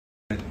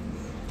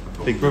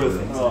Big Brother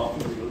thing. Oh.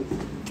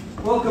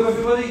 Welcome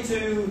everybody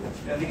to,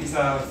 I think it's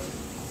our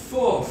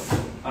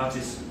 4th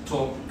artist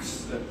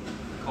talks at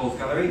Coles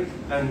Gallery,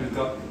 and we've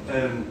got,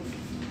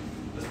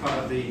 as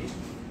part of the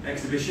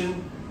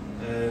exhibition,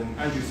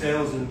 Andrew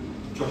Sales and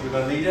Joshua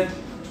Van Lieder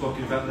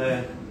talking about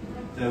their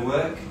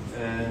work,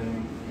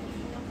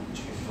 which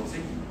you can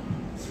see,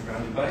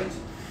 surrounded by it.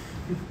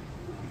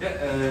 Yeah,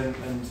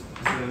 and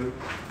so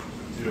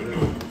do a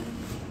little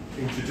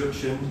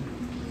introduction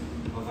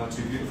of our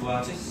 2 beautiful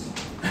artists.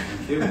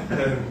 Thank you. Do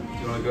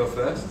you want to go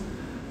first?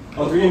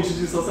 I'll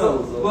reintroduce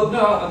ourselves. Well,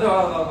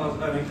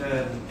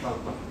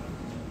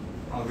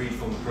 I'll read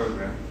from the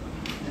programme.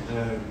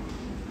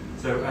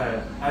 So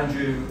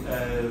Andrew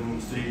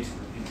studied his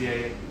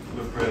BA at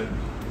Loughborough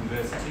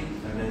University,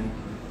 and then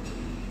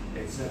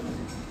it's 2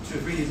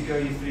 or 3 years ago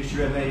you finished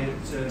your MA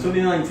at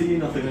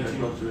 2019, I think I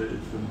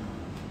graduated from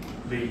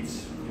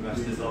Leeds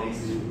University.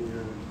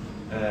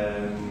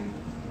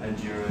 And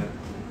you're a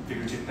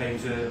figurative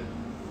painter.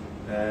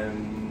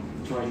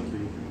 Trying to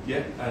be.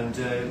 Yeah, and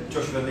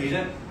Joshua Van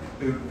Lieder,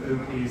 who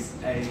is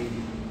a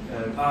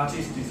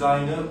artist,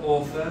 designer,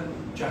 author,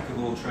 jack of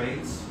all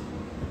trades.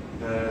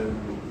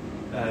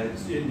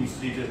 He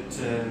studied at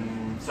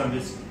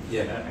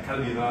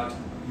Academy of Art,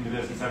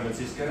 University of San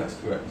Francisco. That's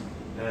correct.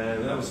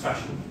 That was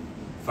fashion.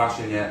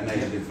 Fashion, yeah.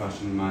 Majored in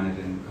fashion, minored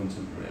in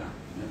contemporary art.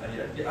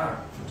 Yeah,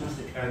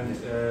 fantastic. And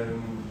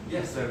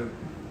yeah, so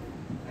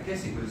I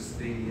guess it was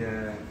the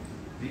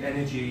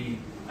energy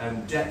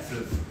and depth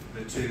of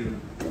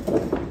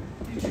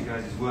you two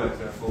guys' work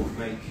that I thought would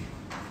make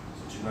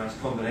such a nice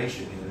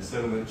combination. You know, there's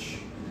so much.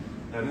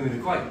 I mean,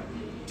 they're quite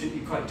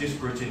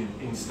disparate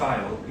in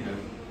style. You know,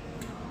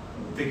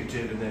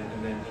 figurative and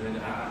then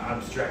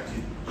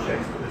abstracted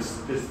shapes.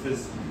 But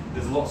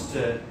there's lots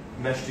to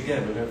mesh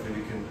together, and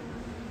hopefully we can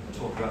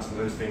talk about some of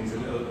those things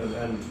and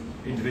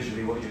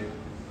individually what your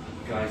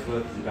guys'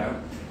 work is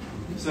about.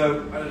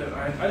 So I don't know.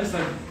 I just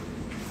have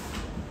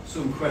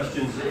some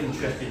questions that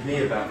interested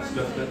me about the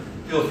stuff, but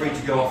feel free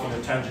to go off on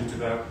a tangent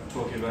about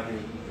talking about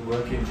your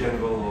work in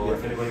general, or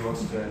if anybody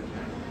wants to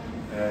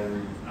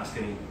ask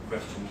any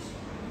questions,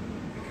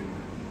 we can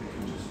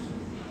just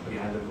put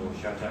your hand up or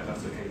shout out.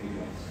 That's okay with you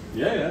guys.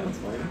 Yeah, that's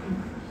fine.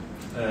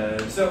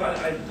 So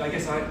I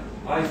guess I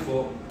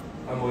thought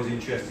I'm always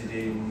interested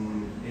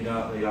in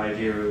art, the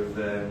idea of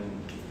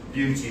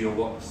beauty or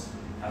what's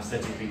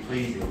aesthetically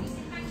pleasing.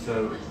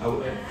 So I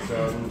wondered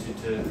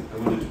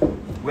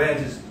where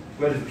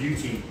does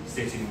beauty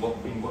sit in what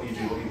you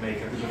do, what you make?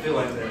 Because I feel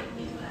like that,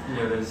 you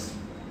know, that's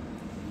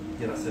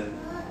an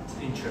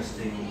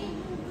interesting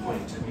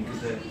point. I mean,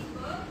 because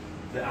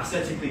the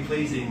aesthetically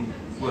pleasing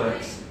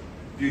works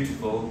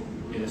beautiful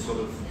in a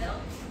sort of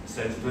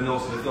sense, but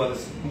also I feel like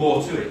there's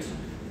more to it.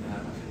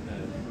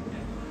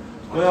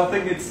 Well, I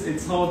think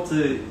it's hard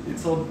to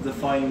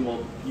define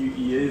what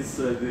beauty is.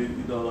 So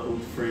that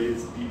old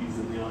phrase, "Beauty's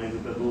in the eye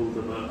of the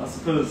beholder." But I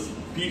suppose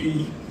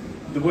beauty,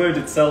 the word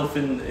itself,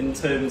 in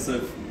terms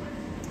of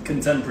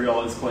contemporary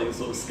art, is quite a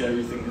sort of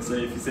scary thing to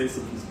say. If you say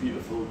something's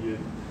beautiful, you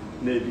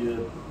maybe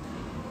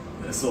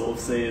a sort of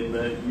saying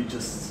that you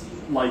just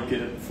like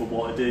it for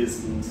what it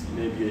is, and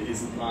maybe it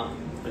isn't that,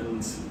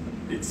 and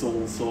it's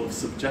all sort of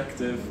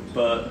subjective.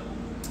 But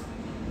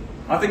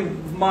I think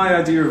my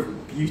idea of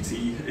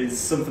beauty is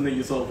something that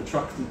you're sort of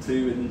attracted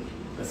to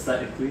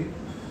aesthetically.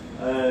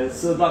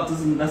 So that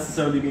doesn't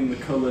necessarily mean the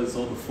colours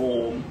or the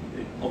form.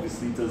 It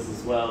obviously does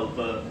as well,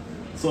 but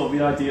sort of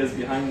the ideas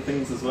behind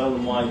things as well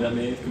and why they're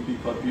made can be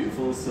quite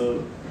beautiful.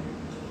 So,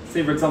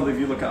 say for example, if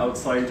you look at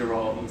outsider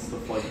art and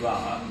stuff like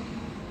that,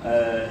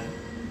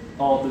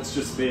 art that's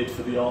just made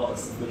for the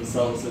artists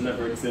themselves, they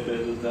never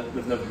exhibited,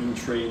 they've never been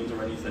trained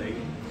or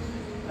anything.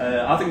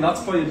 I think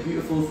that's quite a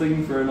beautiful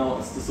thing for an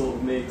artist to sort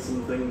of make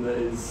something that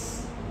is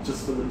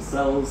just for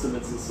themselves, and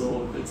it's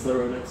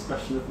their own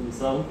expression of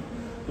themselves.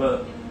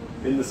 But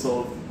in the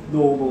sort of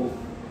normal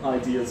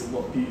ideas of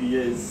what beauty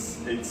is,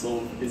 it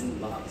sort of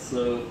isn't that.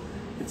 So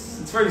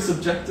it's very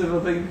subjective, I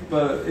think.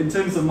 But in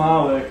terms of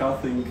my work, I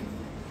think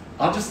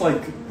I just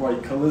like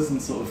bright colours and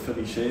sort of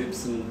funny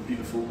shapes and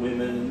beautiful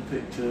women and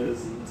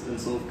pictures and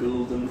sort of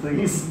golden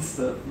things and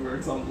stuff. For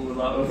example, with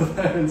that over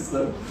there and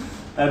stuff.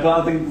 But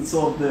I think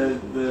sort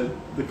of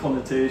the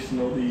connotation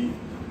or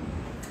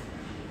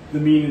the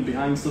meaning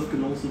behind stuff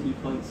can also be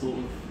quite sort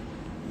of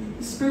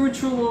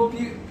spiritual or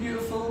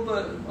beautiful.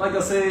 But like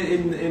I say,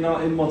 in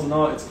modern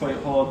art, it's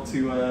quite hard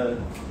to.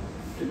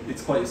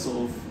 It's quite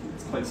sort of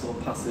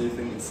passive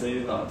thing to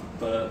say that.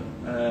 But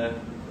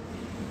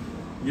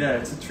yeah,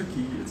 it's a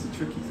tricky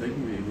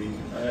thing really.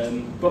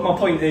 But my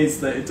point is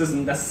that it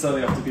doesn't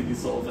necessarily have to be the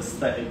sort of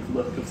aesthetic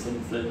look of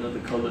something or the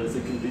colours.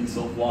 It can be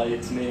sort of why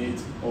it's made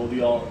or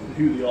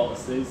who the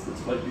artist is. That's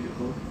quite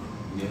beautiful.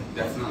 Yeah,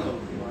 definitely.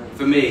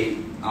 For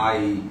me,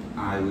 I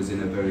was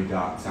in a very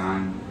dark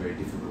time, very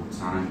difficult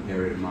time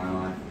period of my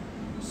life.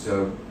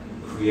 So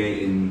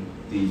creating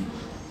these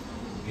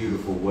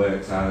beautiful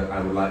works, I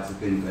would like to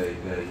think they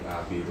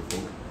are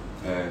beautiful.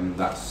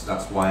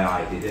 That's why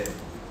I did it.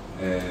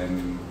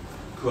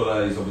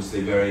 Colour is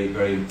obviously very,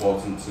 very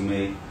important to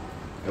me.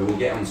 We'll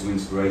get onto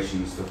inspiration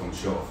and stuff, I'm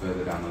sure,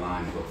 further down the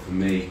line, but for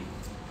me,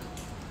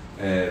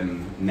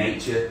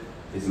 nature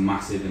is a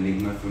massive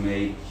enigma for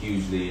me.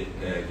 Hugely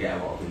get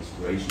a lot of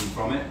inspiration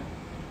from it.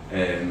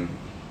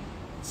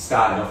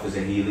 Started off as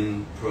a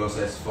healing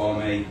process for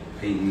me,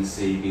 painting the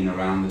sea, being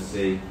around the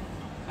sea,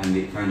 and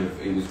it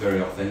was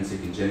very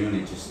authentic and genuine.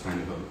 It just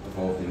kind of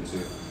evolved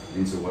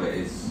into what it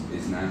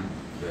is now,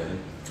 really.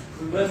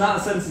 But in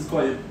that sense, it's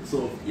quite a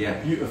sort of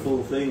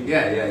beautiful thing.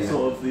 Yeah.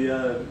 Sort of the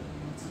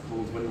what's it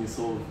called, when you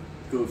sort of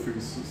go through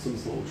some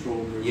sort of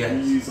trauma, yes.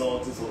 and you use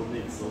art to sort of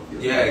make stuff.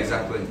 Yeah,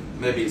 exactly.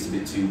 Maybe it's a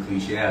bit too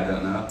cliche. I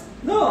don't know.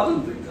 No, I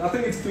don't think. I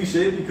think it's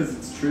cliche because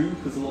it's true.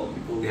 Because a lot of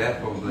people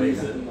probably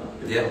use it in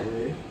that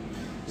way.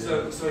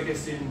 So I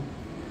guess in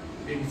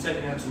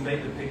setting out to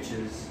make the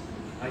pictures,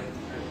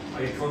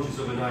 are you conscious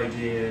of an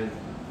idea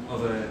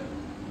of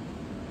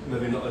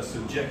maybe not a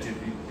subjective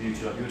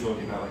beauty like you were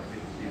talking about, like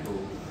people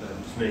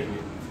just making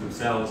it for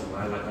themselves, and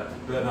I like that,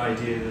 but an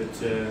idea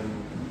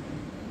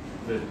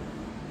that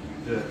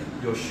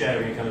you're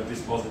sharing a kind of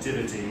this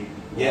positivity,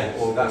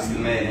 or that's the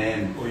main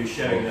aim, or you're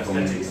sharing an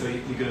aesthetic, so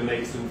you're going to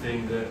make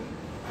something that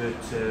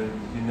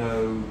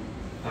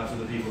perhaps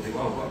other people think,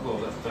 oh well,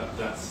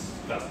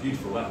 that's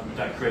beautiful,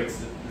 that creates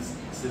this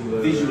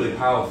similar visually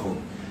powerful.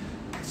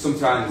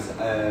 Sometimes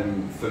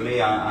for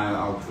me,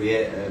 I'll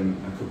create a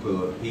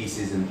couple of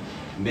pieces and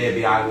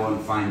maybe I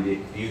won't find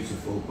it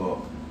beautiful, but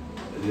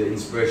the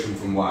inspiration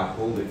from what I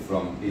pulled it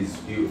from is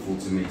beautiful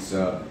to me.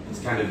 So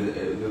it's kind of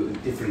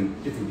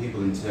different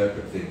people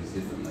interpret things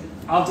differently.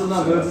 I've done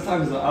that loads of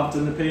times. I've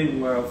done a painting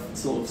where I've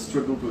sort of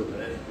struggled with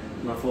it,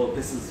 and I thought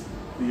this is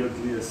the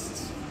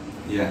ugliest.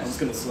 Yeah. I was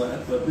going to swear,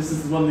 but this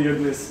is one of the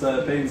ugliest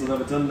paintings I've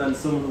ever done. Then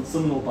someone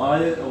will buy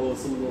it, or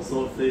someone will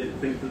sort of think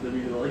that they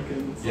really like it.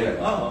 And it's like,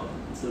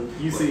 so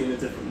you see it in a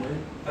different way.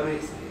 I mean,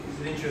 it's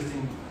an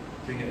interesting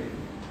thing.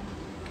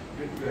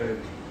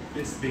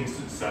 It's being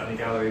sat in a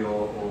gallery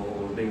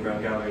or being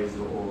around galleries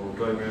or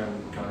going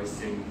around galleries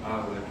seeing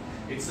artwork.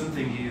 It's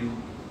something you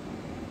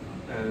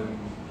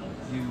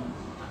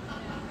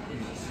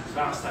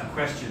ask that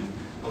question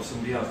of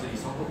somebody else. That you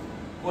say,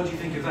 what do you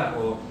think of that?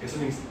 Or if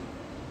something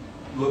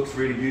looks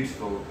really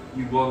beautiful,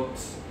 you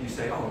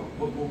say,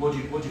 what do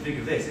you think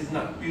of this? Isn't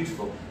that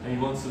beautiful? And you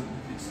want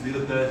it's the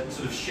other person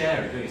sort of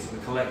share it, don't you? It's a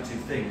thing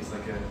thing. It's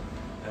like a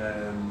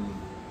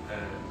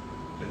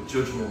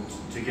judgment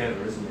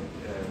together, isn't it?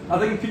 I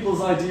think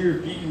people's idea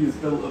of beauty is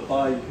built up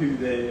by who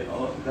they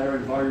are, their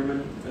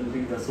environment, and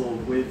who they're sort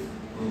of with.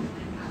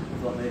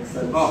 If that makes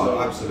sense. Oh, so,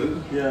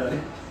 absolutely.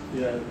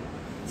 Yeah.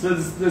 So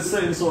there's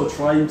certain sort of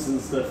tribes and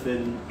stuff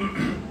in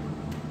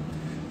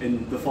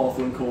the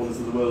far-flung corners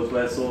of the world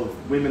where sort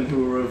of women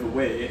who are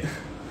overweight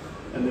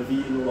and have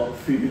eaten a lot of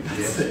food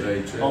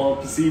are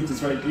perceived as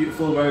very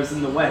beautiful, whereas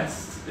in the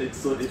West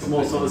it's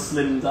more sort of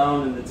slimmed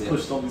down and it's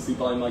pushed obviously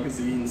by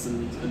magazines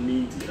and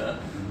media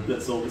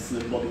that sort of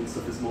slim body and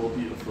stuff is more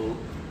beautiful.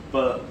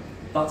 But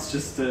that's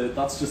just the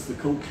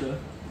culture,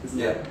 isn't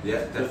it?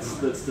 Yeah,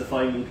 definitely. That's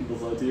defining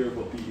people's idea of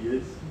what beauty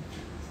is.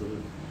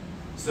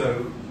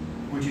 So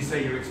would you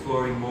say you're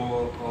exploring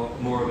more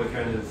of a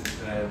kind of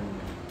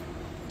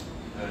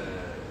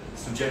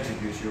subjective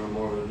beauty or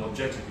more of an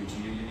objective beauty?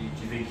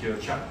 Do you think you're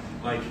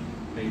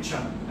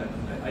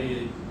are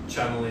you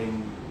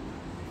channeling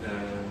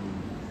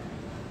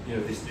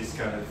this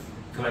kind of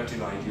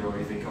collective idea, or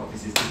you think,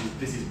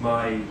 this is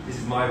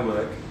my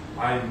work,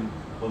 I'm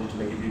wanting to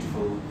make it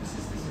beautiful, this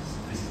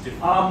is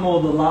different? I'm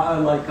more the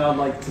latter. Like I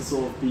like to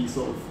sort of be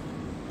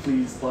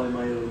pleased by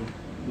my own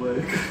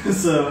work.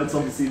 So it's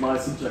obviously my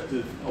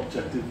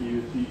objective view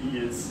of beauty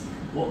is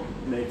what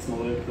makes my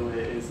work the way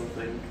it is, I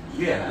think.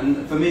 Yeah,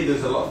 and for me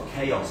there's a lot of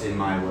chaos in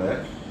my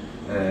work.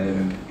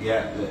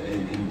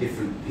 In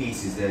different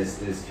pieces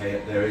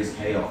there is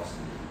chaos.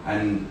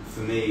 And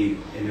for me,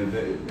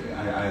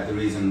 the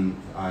reason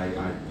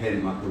I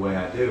paint like the way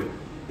I do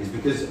is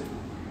because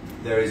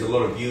there is a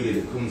lot of beauty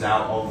that comes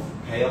out of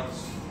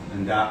chaos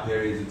and dark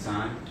periods of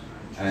time.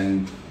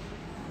 And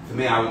for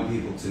me, I want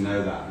people to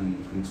know that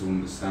and to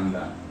understand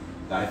that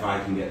if I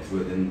can get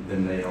through it,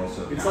 then they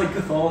also can. It's like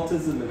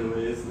cathartism in a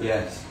way, isn't it?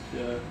 Yes.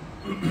 Yeah.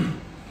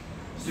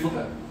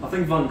 Super. I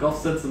think Van Gogh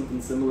said something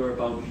similar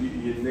about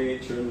beauty in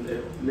nature and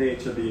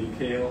nature being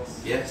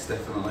chaos. Yes,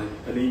 definitely.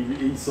 And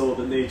he saw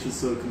that nature's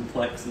so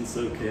complex and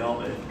so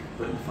chaotic,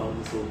 but he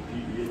found the sort of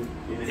beauty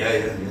in it.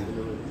 Yeah.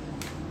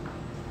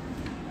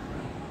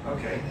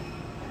 Okay.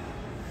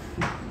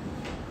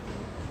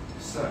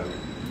 So,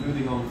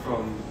 moving on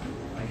from,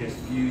 I guess,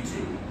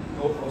 beauty,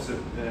 also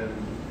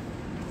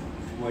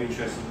what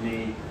interested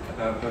me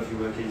about both your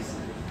work is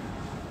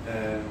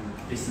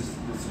the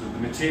sort of the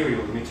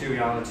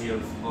materiality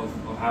of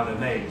how they're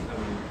made. I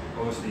mean,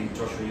 obviously,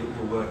 Joshua,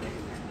 your work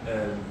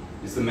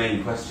it's the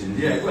main question.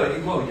 Yeah. I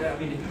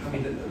mean,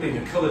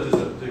 the colour does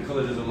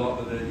a lot,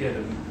 but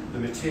the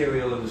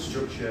material and the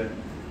structure.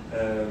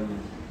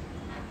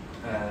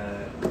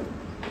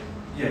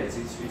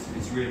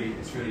 It's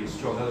really a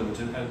strong element,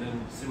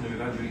 and similar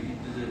with Andrew,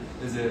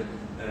 there's a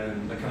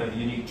kind of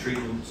unique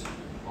treatment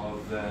of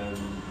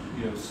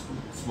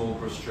small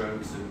brush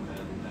strokes and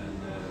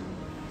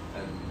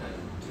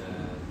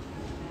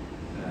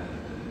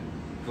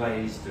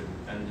glazed,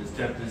 and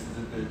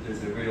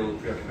there's a real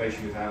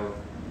preoccupation with how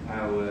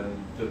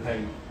the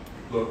paint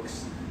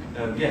looks.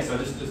 Yes, so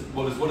just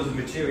what is the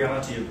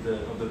materiality of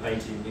the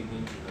painting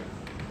mean to them?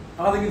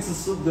 I think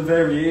it's the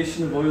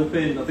variation of oil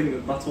paint. I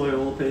think that's why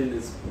oil paint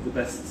is the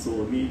best sort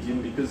of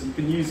medium, because you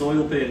can use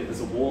oil paint as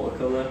a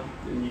watercolour,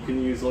 and you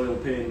can use oil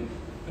paint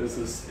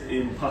as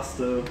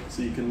impasto,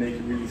 so you can make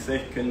it really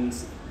thick. And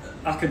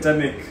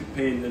academic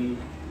painting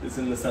is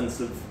in the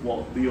sense of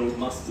what the old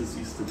masters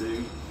used to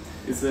do.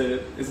 Is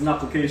an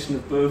application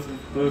of both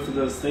of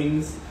those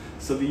things.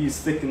 So they use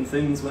thick and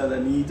thins where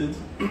they're needed,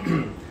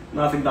 and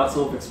I think that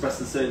sort of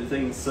expresses certain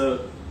things.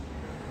 So,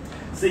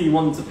 say you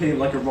wanted to paint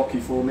like a rocky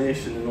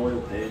formation in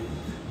oil paint,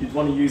 you'd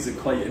want to use it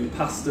quite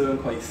impasto and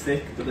quite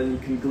thick, but then you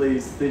can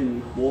glaze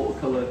thin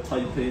watercolour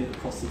type paint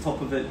across the top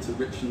of it to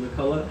richen the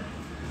colour.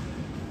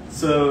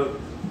 So,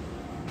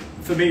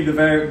 for me, the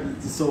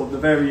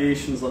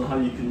variations on how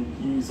you can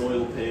use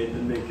oil paint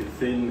and make it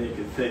thin, make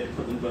it thick,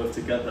 put them both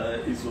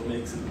together is what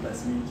makes it the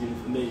best medium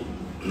for me.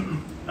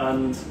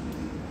 And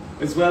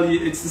as well,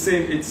 it's the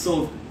same. It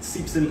sort of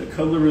seeps into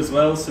colour as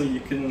well. So you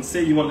can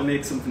say you want to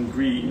make something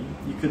green,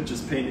 you could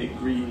just paint it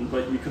green,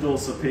 but you could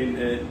also paint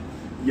it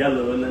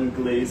yellow and then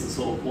glaze a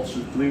sort of wash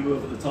of blue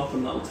over the top,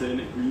 and that'll turn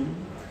it green.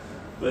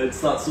 But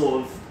it's that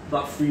sort of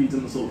that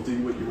freedom to sort of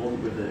do what you want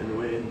with it in a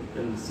way,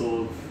 and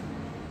sort of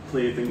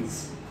play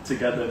things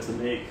together to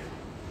make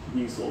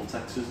new sort of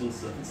textures and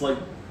stuff. It's like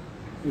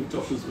with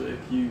Josh's work,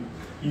 you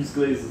use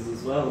glazes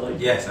as well. Like,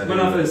 yes, I do. When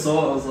I first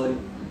saw it, I was like,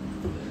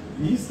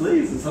 you use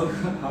glazes?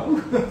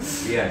 How?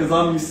 Yeah. Because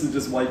I'm used to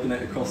just wiping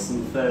it across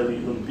some fairly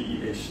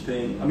lumpy-ish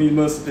paint. I mean,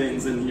 most of the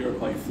paintings in here are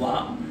quite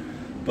flat,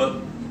 but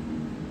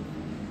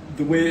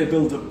the way to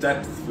build up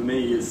depth for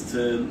me is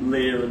to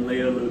layer and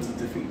layer loads of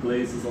different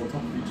glazes on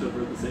top of each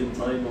other at the same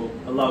time, or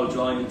allow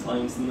drying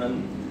times and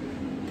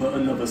then put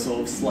another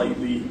sort of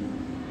slightly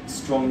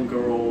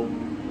stronger or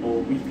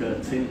weaker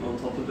tint on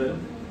top of it.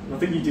 I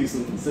think you do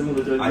something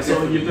similar, don't you?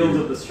 So you build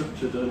up the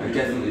structure, don't you? I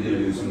definitely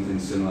do something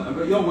similar.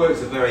 But your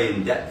works are very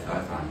in-depth,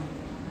 I find.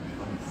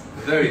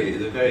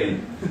 They're very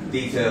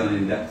detailed and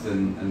in-depth,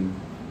 and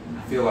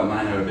I feel like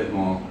mine are a bit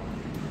more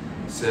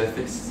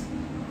surfaced.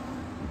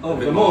 Oh,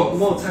 they're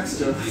more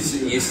texture.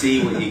 You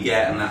see what you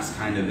get, and that's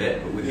kind of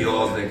it. But with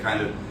yours, they're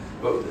kind of...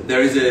 But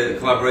there is a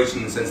collaboration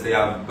in the sense they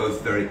are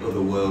both very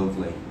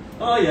otherworldly.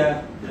 Oh,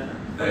 yeah.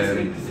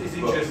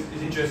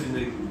 It's interesting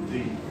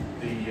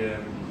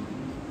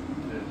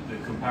the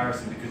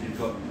comparison, because you've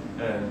got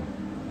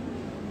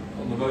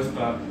on the most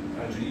part,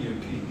 Andrew,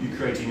 you're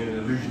creating an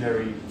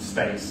illusionary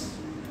space.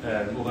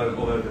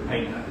 Although the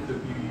paint,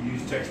 you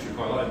use texture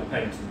quite a lot in the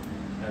paint,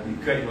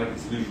 you're creating like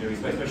this illusionary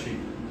space, especially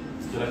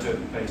stiletto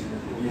painting,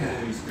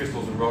 all these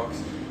crystals and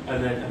rocks,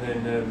 and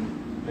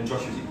then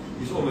Josh,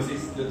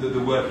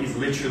 the work is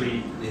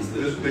literally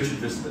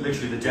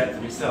the depth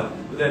in itself.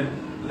 But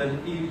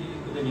then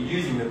you're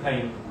using the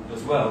paint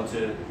as well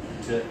to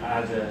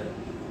add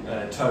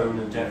a tone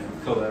and depth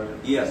of colour.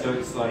 Yeah. So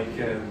it's like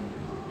it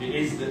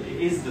is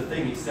the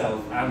thing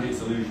itself, and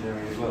it's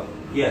illusionary as well.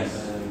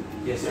 Yes.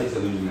 Yes, it is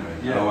illusionary.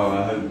 Yeah. Oh, well,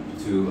 I hope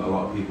to a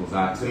lot of people's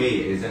art. To me,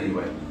 it is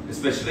anyway.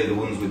 Especially the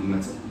ones with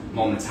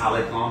more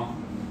metallic on.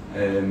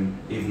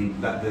 Even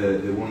that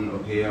the one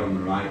up here on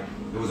the right,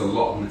 there was a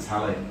lot of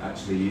metallic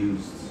actually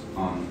used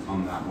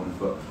on that one.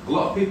 But a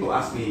lot of people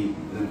ask me,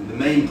 the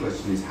main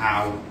question is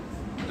how.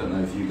 I don't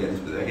know if you get this,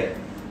 but I get,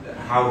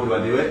 how do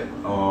I do it,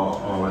 or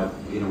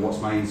what's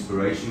my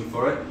inspiration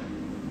for it?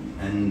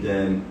 And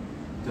I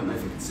don't know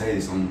if I could say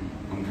this on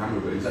camera,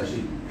 but it's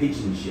actually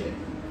pigeon shit.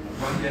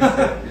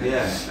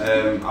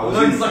 Yeah, I was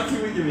exactly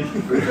what you mean.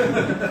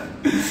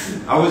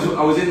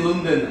 I was in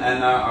London,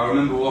 and I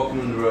remember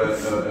walking under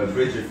a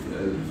bridge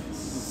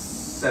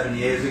 7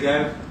 years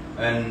ago,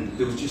 and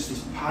there was just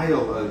this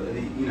pile of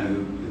the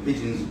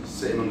pigeons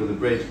sitting under the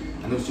bridge,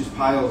 and there was just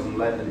piles and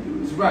lead, and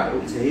it was right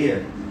up to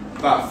here,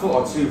 about a foot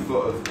or 2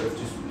 foot of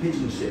just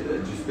pigeon shit that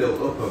had just built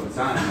up over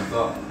time. And I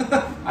thought,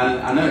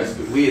 and I know it's a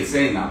bit weird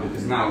saying that,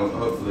 because now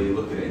hopefully you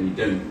look at it and you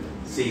don't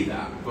see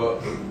that,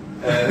 but.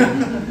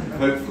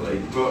 Hopefully,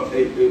 but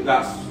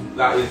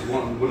that is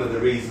one of the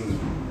reasons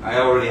I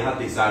already had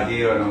this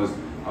idea, and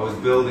I was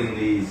building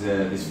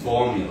this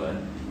formula,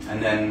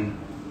 and then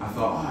I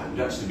thought, it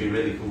would actually be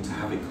really cool to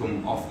have it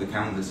come off the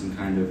canvas and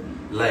kind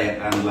of layer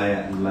and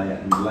layer and layer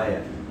and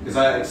layer, because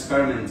I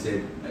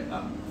experimented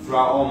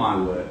throughout all my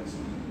works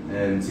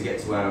to get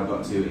to where I've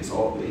got to.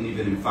 And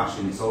even in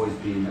fashion, it's always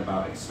been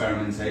about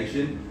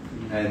experimentation.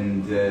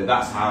 And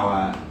that's how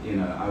I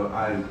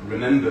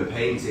remember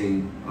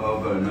painting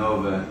over and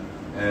over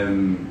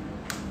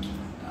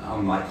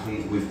on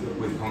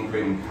with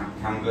concrete and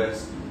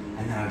canvas,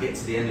 and then I'd get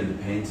to the end of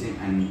the painting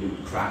and it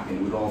would crack and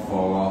it would all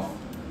fall off,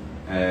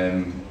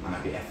 and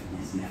I'd be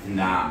effing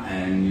that,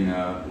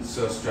 and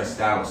so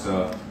stressed out.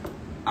 So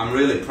I'm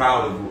really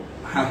proud of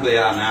how they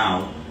are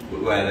now,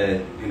 where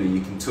they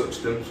you can touch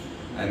them,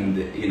 and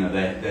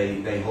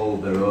they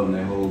hold their own,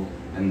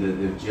 and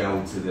they've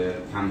gelled to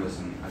the canvas,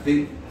 and I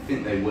think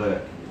they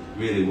work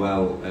really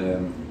well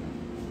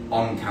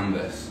on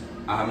canvas,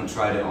 I haven't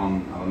tried it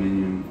on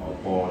aluminium or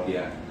board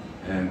yet,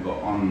 but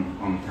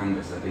on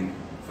canvas, I think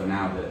for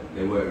now that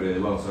they work really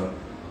well. So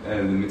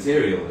the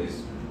material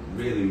is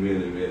really,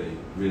 really, really,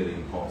 really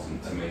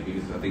important to me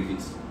because I think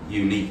it's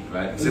unique,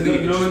 right? So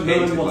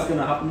knowing what's going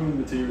to happen with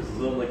materials as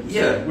well, like you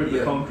said, with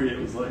the concrete, it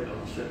was like,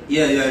 oh shit.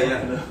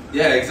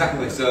 Yeah,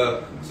 exactly.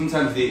 So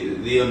sometimes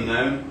the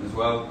unknown as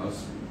well.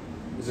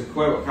 There's a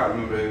quote, I can't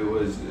remember who it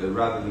was,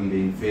 rather than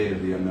being feared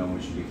of the unknown,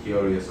 we should be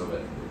curious of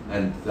it.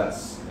 And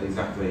that's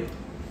exactly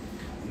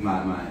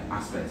my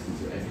aspects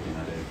into everything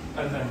I do.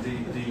 And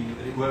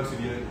it works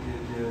with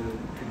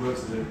it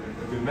works as a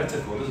good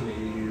metaphor, doesn't it?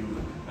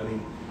 I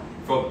mean,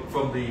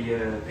 from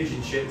the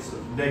pigeon shit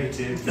sort of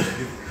negative,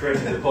 you've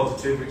created the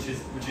positive, which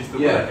is the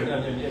work.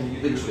 And you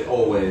literally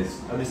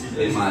always. And this is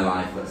in my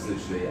life. That's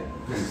literally it.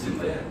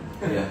 Constantly.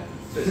 Yeah.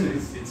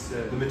 It's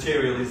the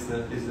material is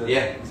the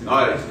it's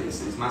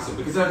massive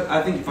because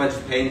I think if I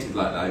just painted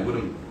like that, I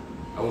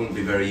wouldn't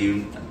be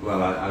very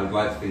well. I would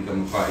like to think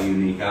I'm quite a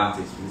unique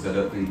artist because I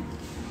don't think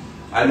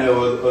I know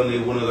only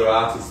one other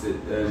artist that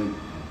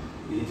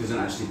he doesn't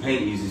actually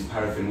paint. He uses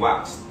paraffin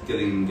wax.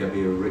 Dylan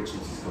Gabriel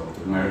Richards is called,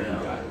 an American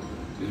guy.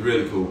 He's a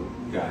really cool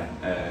guy,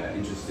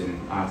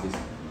 interesting artist.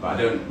 But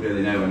I don't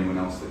really know anyone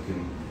else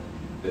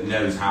that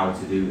knows how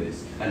to do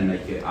this and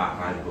make it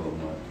archival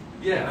and work.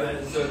 Yeah,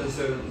 and so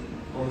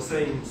on the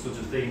same sort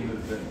of theme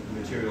of the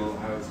material,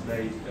 how it's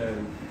made,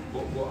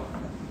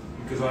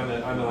 because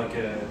I'm like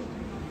a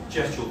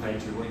gestural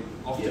painter. What you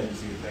often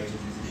see with painters is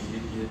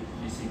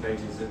you see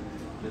paintings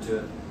that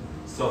are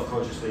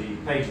self-consciously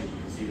painted.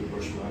 You can see the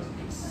brush marks, you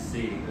can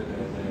see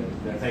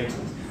their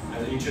paintings.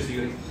 And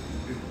interestingly,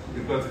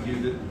 with both of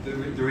you,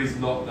 there is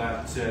not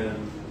that.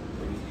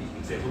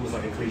 It's almost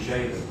like a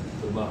cliche,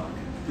 the mark.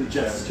 The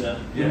gesture,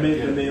 the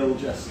male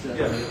gesture.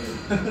 Yeah,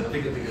 I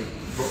think of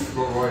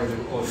Roy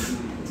on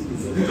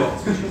the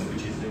dots,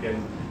 which is again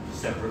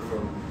separate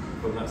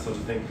from that sort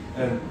of thing.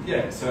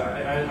 So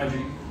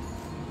Andrew,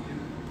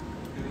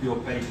 you're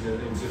painting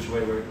in such a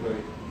way where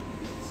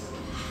it's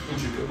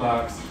intricate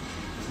marks.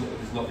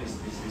 It's not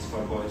these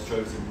fine wide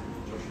strokes, and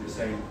Joshua was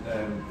saying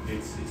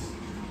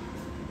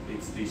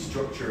it's the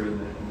structure and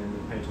then the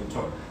paint on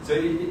top. So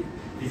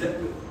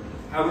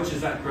how much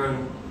has that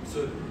grown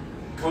sort of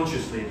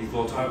consciously? Have you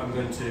thought I'm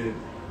going to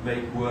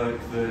make work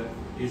that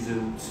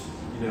isn't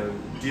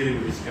dealing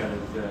with this kind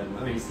of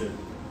I mean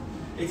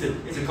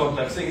it's a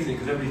complex thing, isn't it?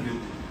 Because everybody's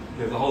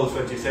been the whole of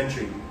the 20th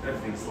century,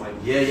 everything's like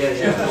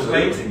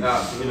painting.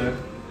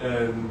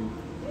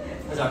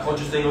 Is that a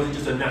conscious thing, or is it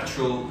just a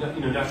natural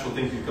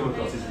thing you've come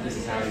across? This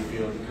is how you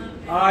feel.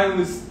 I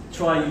always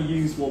try to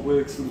use what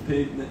works for the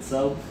painting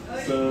itself.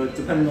 So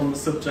depending on the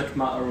subject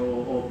matter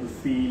or the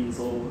themes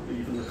or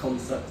even the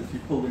concept, if you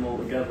pull them all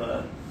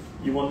together,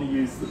 you want to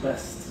use the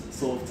best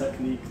sort of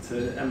technique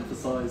to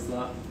emphasise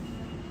that.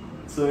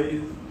 So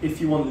if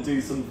you want to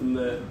do something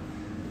that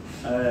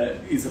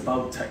is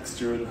about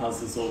texture and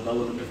has a sort of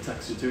element of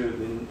texture to it,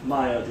 then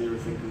my idea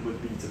of thinking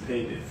would be to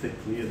paint it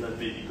thickly and then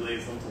maybe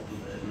glaze on top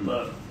of it.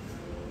 But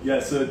yeah,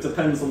 so it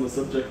depends on the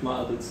subject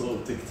matter that sort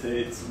of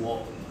dictates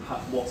what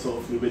sort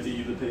of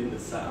fluidity the paint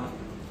is set at.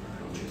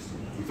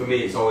 For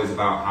me, it's always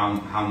about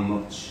how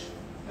much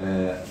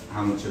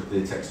of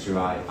the texture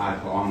I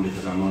put on,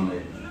 because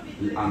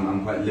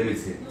I'm quite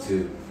limited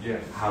to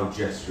how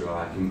gestural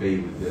I can be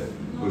with the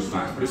brush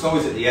marks. But it's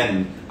always at the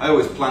end. I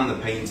always plan the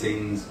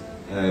paintings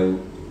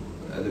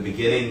at the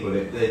beginning, but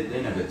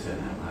they never turn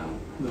out how.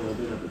 No,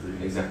 they never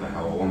do. Exactly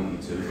how I want them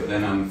to. But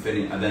then I'm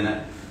finished, and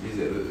then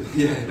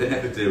they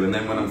never do. And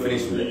then when I'm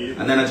finished with it,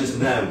 and then I just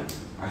know.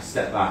 I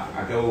step back,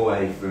 I go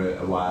away for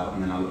a while,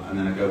 and then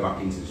I go back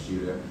into the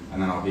studio,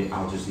 and then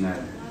I'll just know.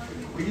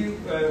 Were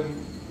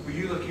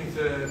you looking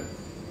for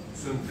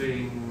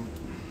something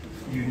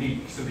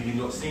unique, something you've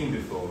not seen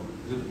before?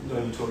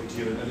 When you're talking to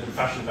you and a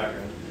fashion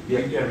background,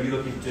 were you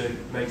looking to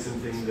make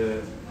something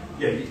that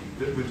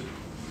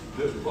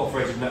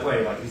operated in that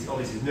way? Like this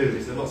is new.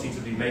 I've not seen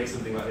somebody make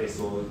something like this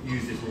or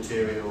use this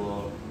material,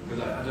 or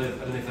because I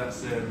don't know if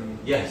that's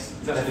yes.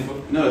 Is that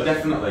anything? No,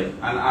 definitely.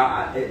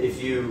 And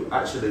if you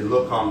actually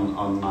look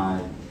on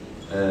my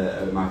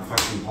my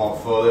fashion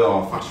portfolio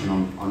or fashion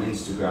on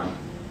Instagram,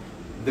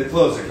 the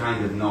clothes are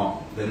kind of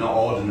they're not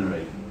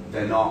ordinary.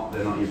 They're not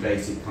your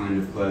basic kind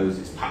of clothes.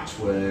 It's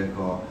patchwork,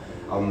 or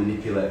I'll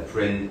manipulate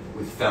print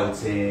with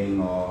felting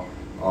or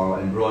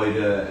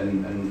embroider,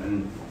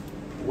 and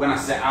when I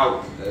set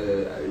out,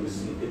 it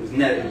was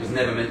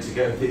never meant to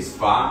go this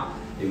far.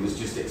 It was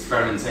just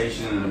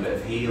experimentation and a bit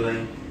of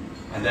healing,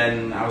 and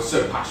then I was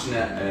so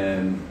passionate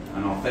and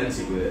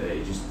authentic with it.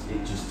 It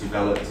just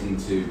developed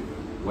into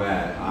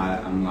where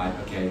I'm like,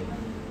 okay,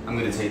 I'm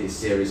going to take this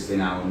seriously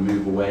now and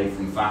move away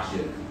from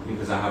fashion,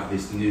 because I have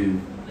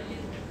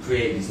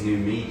create this new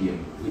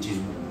medium, which is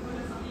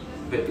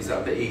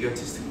that a bit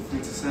egotistical for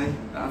me to say?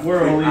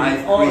 We're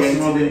all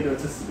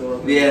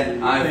egotistical. Yeah,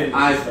 I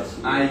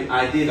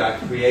did. I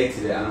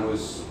created it, and I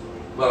was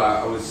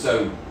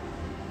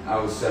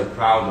so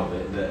proud of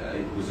it that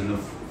it was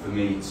enough for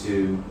me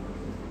to.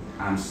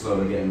 I'm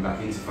slowly getting back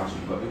into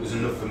fashion, but it was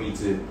enough for me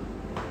to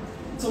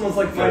It's almost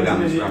like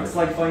it's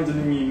like finding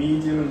a new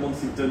medium, and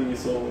once you've done your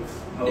sort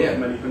of however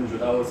many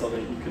 100 hours on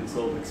it, you can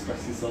sort of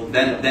express yourself.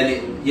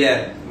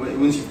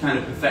 Once you've kind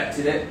of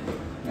perfected it,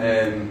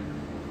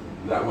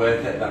 that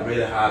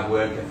really hard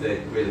work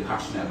ethic, really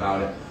passionate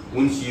about it.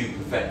 Once you've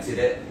perfected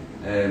it,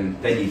 then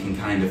you can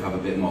kind of have a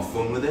bit more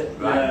fun with it,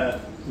 right?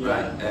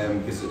 Right.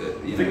 Because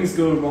things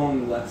go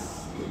wrong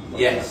less.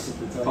 Yes. Of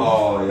the time.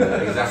 Oh,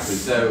 yeah, exactly.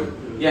 So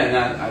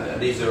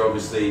these are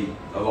obviously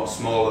a lot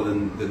smaller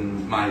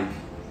than my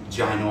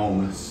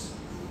ginormous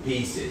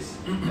pieces.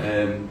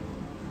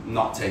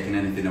 Not taking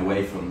anything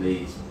away from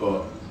these,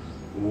 but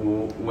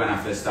when I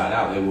first started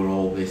out, they were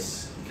all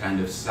this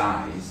kind of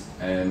size,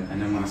 and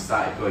then when I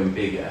started going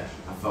bigger,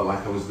 I felt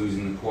like I was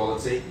losing the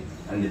quality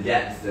and the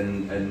depth,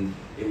 and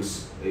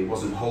it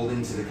wasn't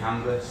holding to the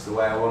canvas the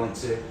way I wanted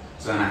to.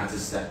 So then I had to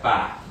step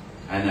back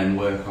and then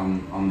work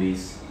on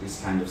this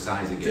kind of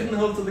size again. Didn't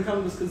hold to the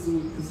canvas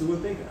because they were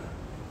bigger.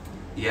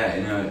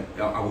 Yeah,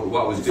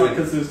 what I was doing,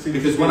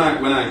 because when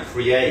I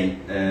create,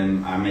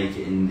 I make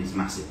it in this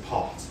massive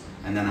pot,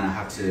 and then I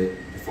have to,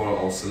 before it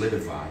all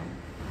solidify,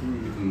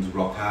 it becomes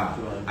rock hard.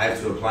 Right. I have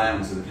to apply it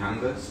onto the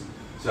canvas.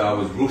 So I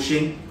was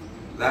rushing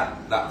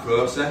that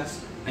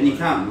process, and you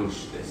can't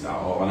rush this at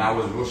all. And I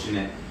was rushing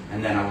it,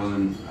 and then I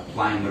wasn't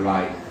applying the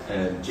right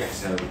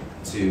gesso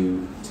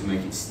to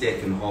make it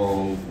stick and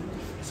hold.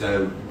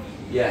 So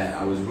yeah,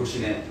 I was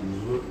rushing it,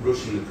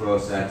 rushing the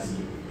process,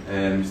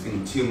 just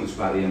thinking too much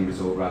about the end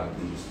result rather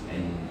than just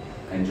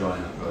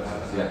enjoying that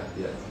process.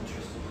 Yeah.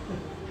 Interesting.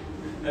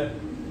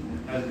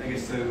 And I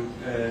guess so.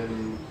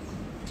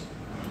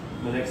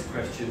 My next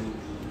question,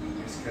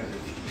 I guess, kind of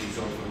leads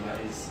on from that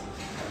is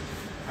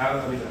how.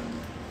 I mean,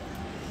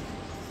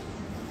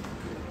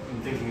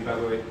 I'm thinking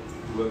about where the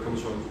work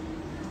comes from,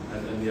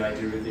 and the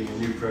idea of it being a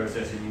new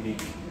process and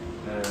unique.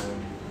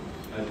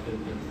 And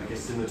I guess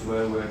similar to my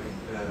own work,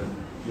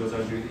 yours,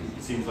 Andrew,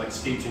 it seems like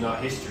steeped in art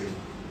history.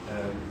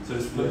 So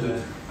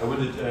I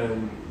wondered,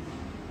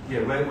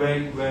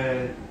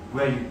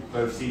 where you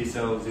both see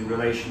yourselves in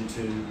relation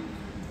to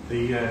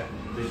the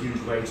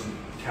huge weight and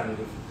canon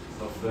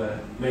of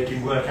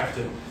making work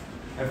after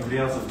everybody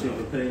else has done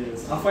it.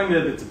 I find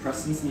it a bit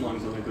depressing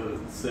sometimes when I go to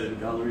certain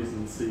galleries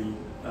and see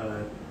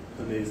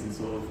amazing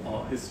sort of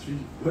art history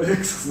works,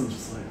 because I'm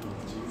just like, oh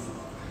Jesus,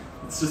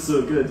 it's just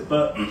so good.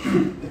 But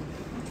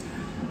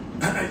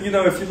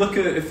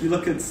if you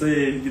look at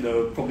say,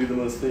 probably the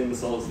most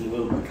famous artist in the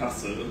world,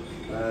 Picasso,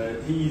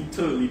 he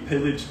totally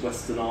pillaged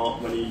Western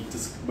art when he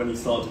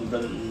started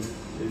inventing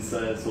his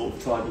sort of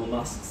tribal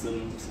masks,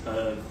 and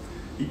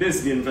he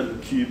basically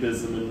invented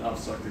cubism and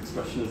abstract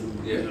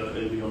expressionism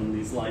early on in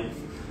his life.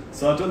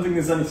 So I don't think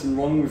there's anything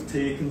wrong with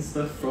taking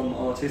stuff from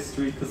art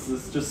history, because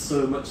there's just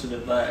so much of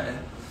it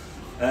there.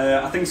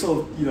 I think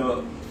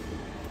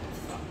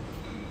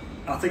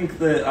I think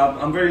that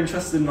I'm very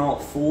interested in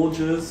art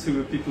forgers, who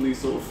are people who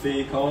sort of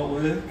fake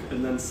artwork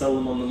and then sell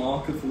them on the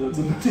market for loads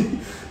of money.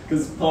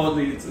 Because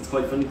partly it's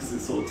quite funny because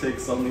it sort of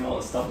takes on the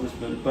art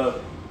establishment,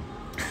 but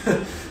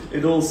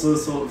it also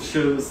sort of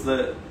shows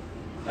that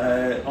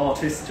art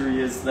history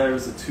is there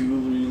as a tool,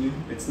 really.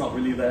 It's not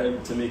really there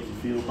to make you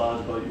feel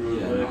bad about your own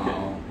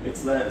work.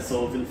 It's there to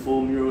sort of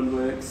inform your own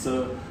work.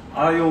 So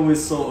I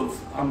always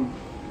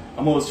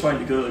I'm always trying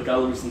to go to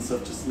galleries and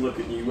stuff just to look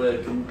at new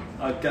work, and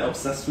I get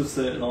obsessed with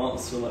certain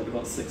artists for like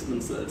about 6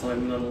 months at a time,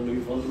 and then I'll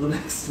move on to the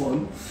next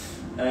one.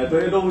 But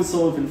it always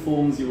sort of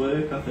informs your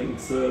work, I think.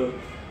 So,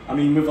 I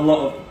mean, with a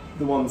lot of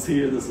the ones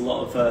here, there's a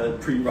lot of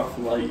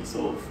pre-Raphaelite,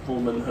 sort of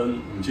Holman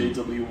Hunt,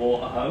 J.W.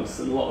 Waterhouse,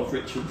 and a lot of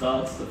Richard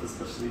Dard stuff,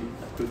 especially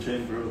Echo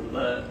Chamber over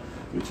there,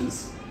 which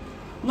is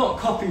not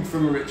copied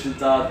from a Richard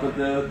Dard, but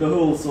the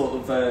whole sort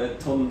of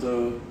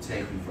Tondo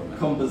taken from it.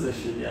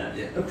 Composition,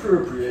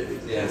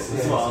 appropriated. Yes,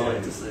 that's what I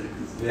like to say,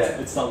 because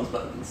it sounds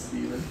better than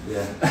stealing.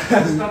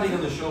 Standing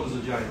on the shoulders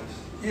of giants.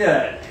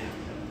 Yeah.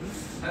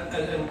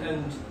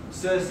 And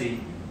Circe. I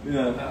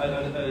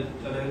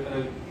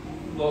know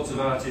lots of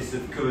artists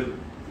have covered.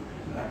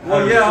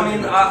 Well, I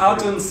mean, I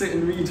don't sit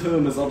and read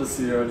Homer's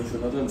Odyssey or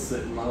anything. I don't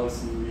sit in my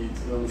house and read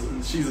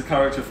Homer's. She's a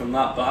character from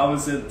that, but I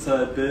was at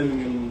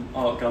Birmingham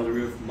Art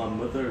Gallery with my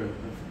mother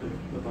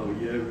about a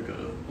year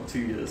ago, or 2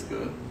 years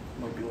ago,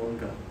 might be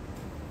longer.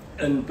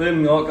 And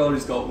Birmingham Art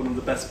Gallery's got one of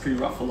the best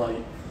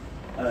pre-Raphaelite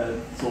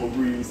sort of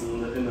rooms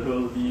in the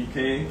whole of the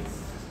UK.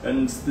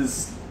 And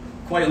there's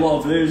quite a lot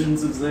of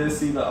versions of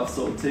Circe that I've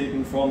sort of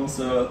taken from,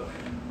 so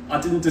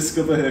I didn't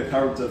discover her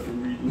character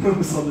from reading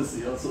Homer's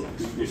Odyssey. I sort of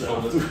googled it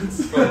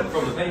afterwards.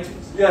 From the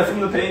paintings? Yeah, from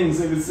the paintings.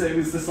 It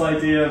was this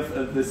idea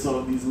of this sort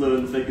of these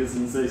lone figures,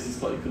 and Circe's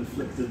quite a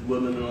conflicted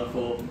woman, and I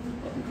thought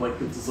that'd be quite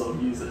good to sort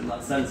of use it in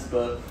that sense.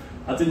 But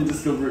I didn't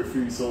discover it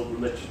through sort of the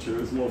literature.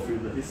 It was more through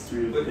the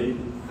history of the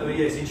painting. I mean,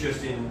 it's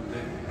interesting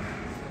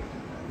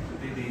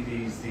that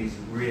these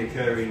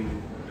reoccurring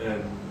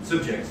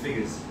subjects,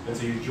 figures, and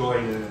so you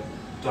join a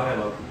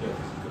dialogue.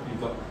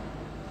 You've got.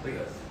 I think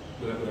that's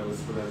when I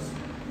was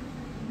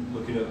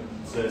looking at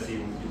Circe,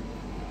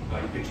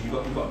 and picture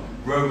you've got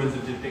Romans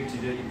have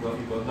depicted it. You've got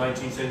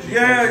 19th century.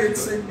 Yeah,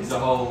 it's a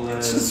whole.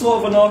 It's just sort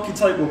of an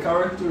archetypal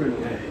character in a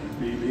way.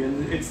 really.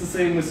 And it's the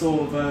same with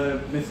sort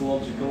of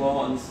mythological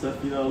art and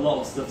stuff. You know, a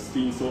lot of stuff's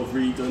been sort of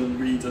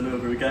redone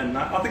over again.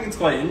 I think it's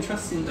quite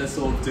interesting to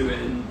sort of do it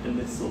in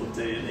this sort of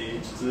day and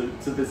age,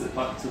 to visit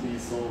back to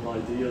these sort of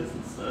ideas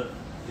and stuff.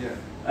 Yeah.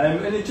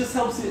 And it just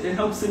helps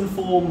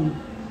inform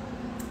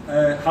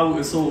how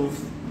to sort of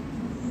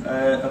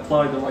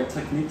apply the right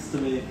techniques to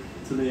make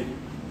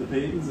the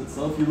paintings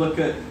itself. You look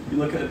at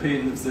a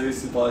painting of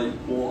Zeus by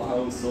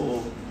Waterhouse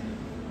or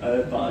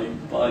by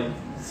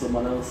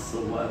someone else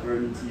or whatever,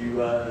 and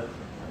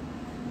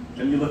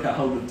you look at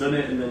how they've done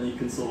it, and then you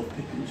can sort of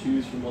pick and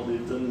choose from what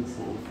they've done.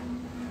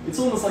 It's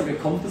almost like a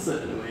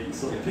composite in a way. You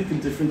sort of picking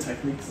different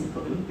techniques and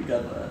putting them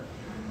together.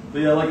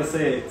 But yeah, like I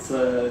say,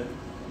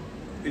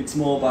 it's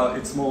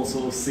more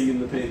sort of seeing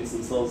the paintings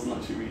themselves and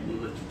actually reading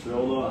the literature.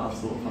 Although I have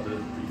sort of had a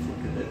brief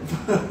look at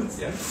it.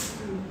 Yeah.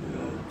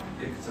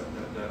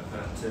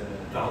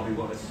 That'll be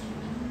what it's.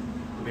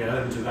 There'll be an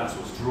element of that's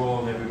what's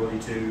drawn everybody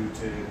to.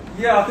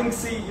 Yeah, I think.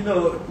 See, you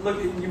know,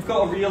 look, you've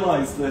got to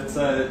realise that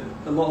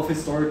a lot of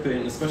historic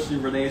painting, especially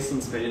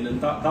Renaissance painting,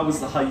 and that was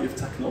the height of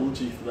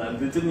technology for them.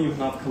 They didn't even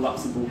have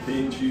collapsible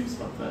paint tubes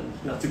back then.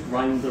 They had to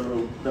grind their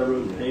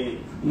own paint,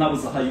 and that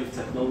was the height of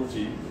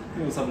technology. I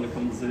think I was having a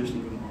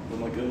conversation with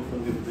my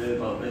girlfriend the other day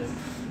about this,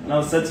 and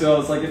I said to her, I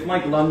was like, if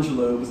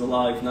Michelangelo was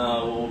alive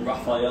now, or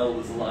Raphael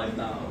was alive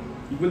now,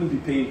 he wouldn't be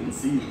painting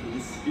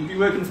ceilings. He'd be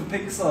working for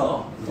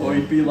Pixar, or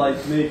he'd be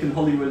like making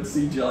Hollywood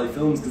CGI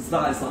films, because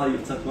that is the height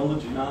of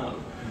technology now.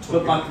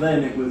 But back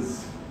then it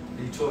was.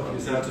 Are you talking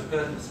this out of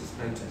purpose as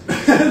painters?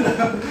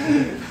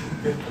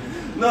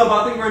 No,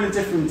 but I think we're in a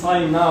different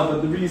time now.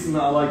 But the reason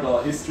that I like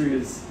art history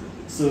is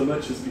so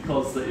much is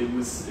because that it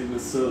was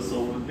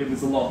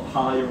a lot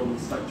higher on the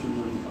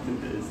spectrum than I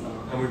think it is now.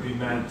 And we'd be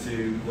mad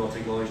to not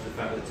acknowledge the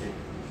fact that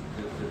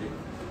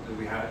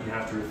you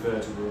have to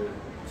refer to it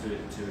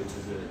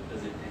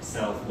as it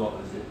itself, not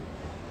as it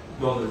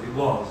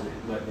was.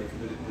 That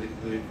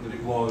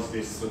it was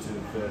this sort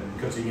of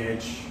cutting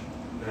edge.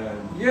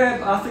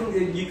 Yeah, I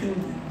think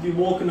you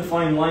walk in a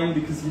fine line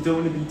because you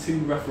don't want to be too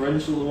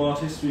referential to art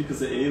history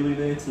because it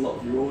alienates a lot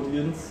of your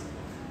audience.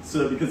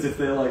 So because if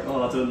they're like,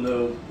 oh, I don't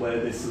know where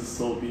this has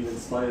sort of been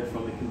inspired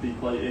from, it can be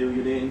quite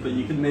alienating. But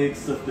you can make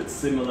stuff that's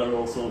similar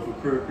or sort of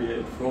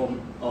appropriated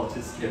from art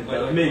history,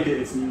 like make it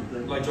its new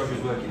thing. Like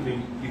Joshua's work, I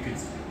mean, you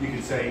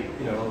could say,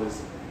 you know,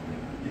 there's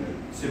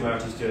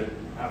similarities to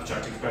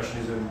abstract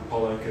expressionism,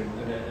 Pollock,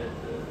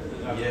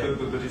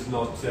 but it's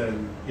not,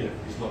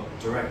 it's not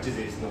direct, is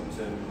it? It's not.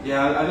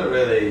 Yeah, I don't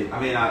really. I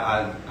mean,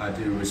 I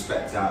do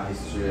respect art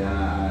history,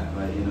 and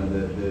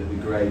the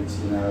great,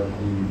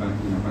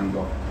 Van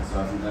Gogh. So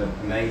I think they're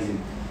amazing.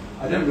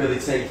 I don't really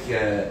take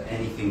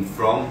anything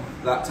from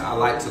that. I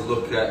like to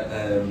look at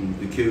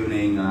the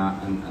Kooning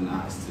and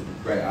artists,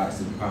 great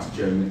artists of the past.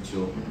 Joe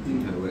Mitchell, I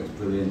think her work's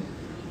brilliant,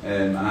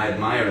 and I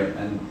admire it.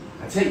 And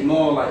I take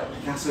more like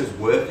Picasso's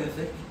work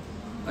ethic.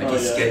 Like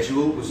his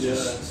schedule was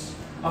just.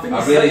 I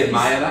really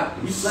admire that.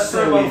 He slept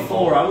for about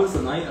 4 hours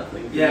a night, I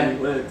think. Yeah. He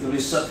worked, and he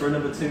slept for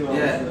another 2 hours.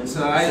 Yeah.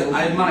 So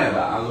I admire that.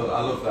 I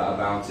love that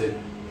about it,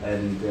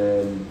 and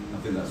I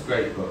think that's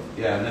great. But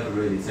yeah, I never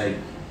really take.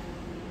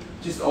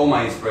 Just all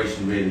my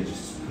inspiration really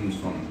just comes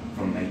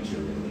from nature.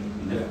 Really,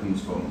 it never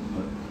comes from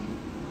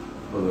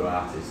other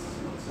artists.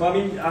 Well, I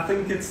mean, I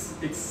think it's.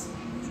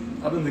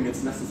 I don't think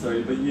it's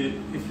necessary, but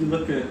if you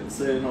look at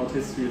certain art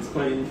history, it's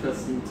quite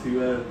interesting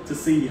to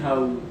see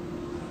how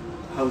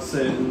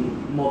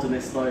certain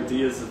modernist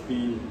ideas have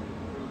been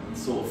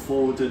sort of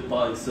forwarded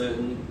by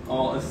certain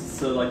artists.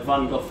 So like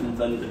Van Gogh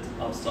invented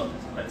abstract,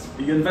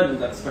 he invented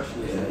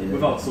expressionism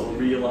without sort of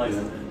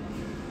realising it,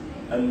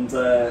 and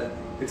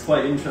it's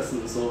quite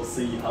interesting to sort of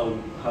see how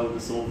the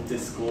sort of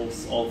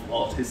discourse of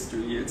art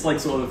history. It's like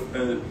sort of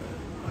a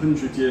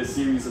 100-year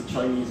series of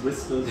Chinese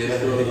whispers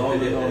going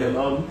on and on and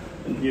on,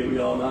 and here we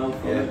are now.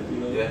 So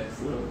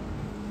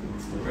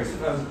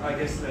I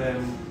guess.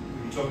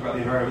 Talk about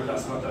the environment.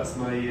 That's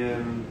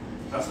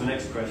my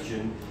next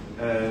question.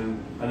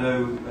 I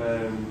know,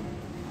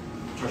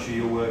 Joshua,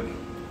 your work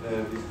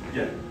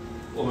is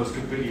almost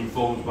completely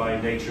informed by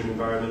nature and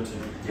environment,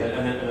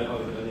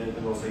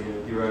 and also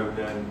your own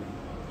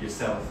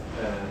yourself.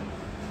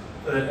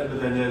 But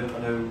then I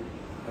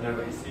know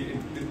it's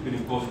been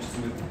important to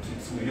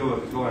some of your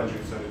work as well,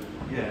 Andrew. So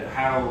yeah,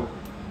 how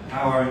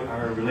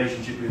our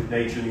relationship with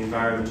nature and the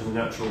environment and the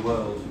natural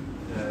world.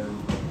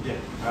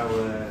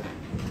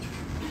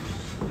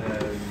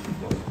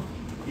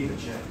 Either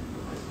chair.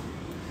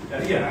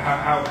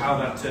 How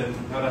that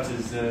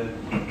has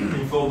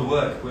informed the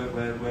work.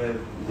 Where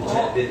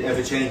the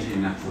ever-changing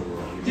natural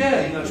world.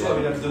 Yeah, natural. I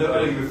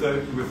know you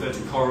refer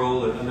to coral,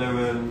 and I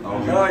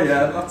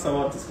know. That's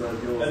how I describe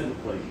yours.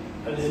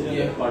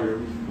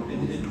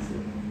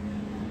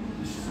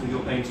 Some of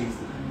your paintings.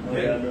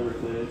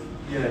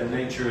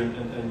 Nature and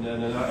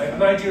an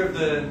idea of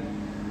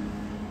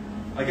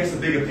the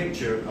bigger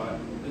picture.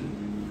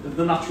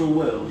 The natural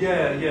world.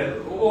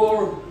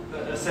 Or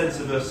a sense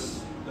of us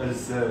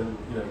as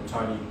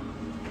tiny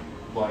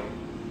white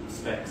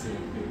specks in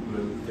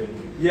blue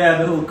thing. Yeah,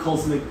 the whole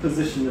cosmic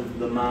position of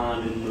the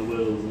man in the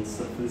world and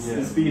stuff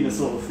has been a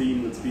sort of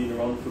theme that's been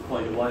around for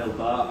quite a while,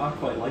 but I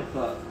quite like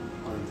that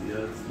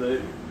idea.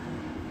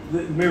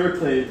 The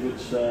Miraclade,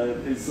 which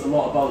is a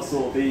lot about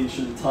sort of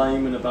ancient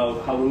time and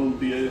about how old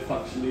the Earth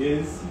actually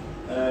is.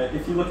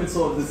 If you look at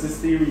sort of, there's this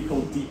theory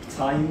called deep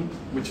time,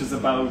 which is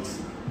about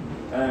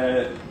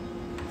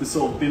the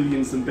sort of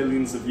billions and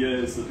billions of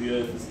years that the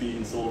Earth has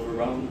been sort of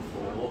around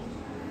for,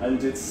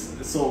 and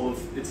it's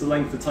a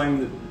length of time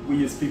that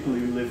we as people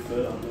who live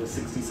for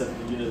 60,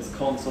 70 years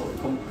can't sort of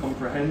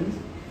comprehend.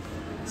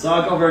 So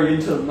I got very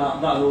into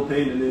that whole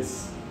painting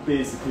is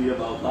basically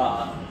about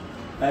that.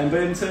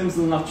 But in terms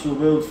of the natural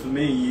world, for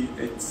me,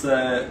 it's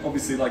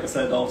obviously, like I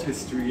said, art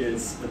history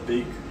is a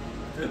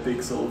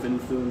big sort of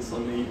influence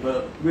on me.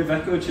 But with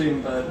Echo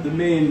Chamber, the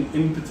main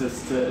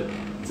impetus to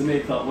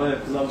make that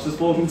work was I was just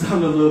walking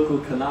down a local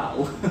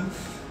canal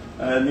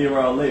near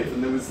where I live,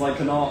 and there was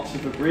like an arch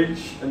of a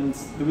bridge, and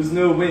there was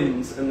no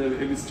wind, and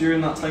it was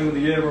during that time of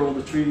the year where all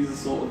the trees are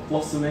sort of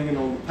blossoming and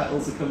all the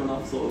petals are coming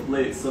off, sort of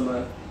late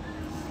summer,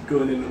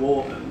 going into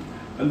autumn,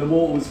 and the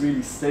water was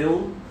really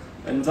still.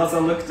 And as I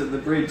looked at the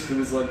bridge, there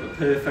was like a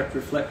perfect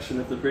reflection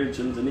of the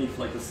bridge underneath,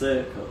 like a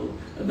circle.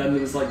 And then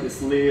there was like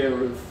this layer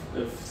of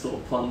sort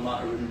of plant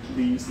matter and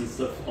leaves and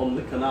stuff on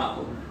the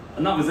canal.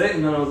 And that was it.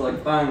 And then I was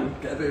like, bang,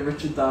 get a bit of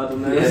Richard Dad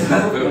in there.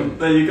 And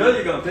there you go,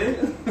 you got a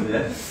paint.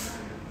 Yeah.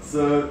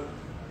 So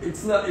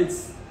it's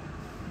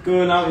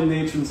going out in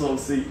nature and sort of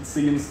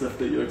seeing stuff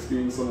that you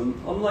experience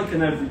on like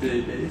an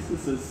everyday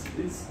basis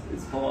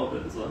is part of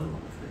it as well,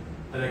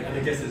 I think. And I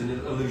guess there's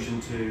an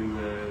allusion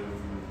to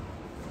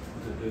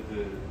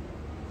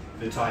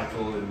the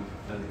title and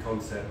the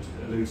concept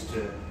alludes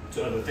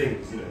to other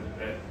things, you know,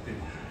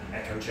 the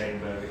echo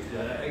chamber.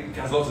 It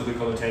has lots of the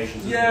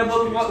connotations. Yeah,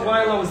 well,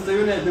 while I was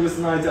doing it, there was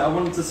an idea. I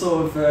wanted to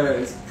sort of,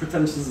 as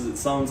pretentious as it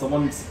sounds, I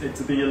wanted it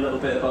to be a little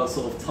bit about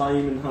sort of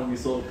time and how we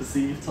sort of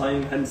perceive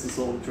time, hence the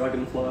sort of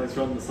dragonflies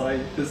around the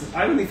side. Because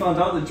I only found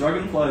out that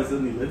dragonflies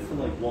only live for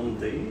like 1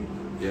 day.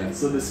 Yeah.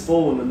 So they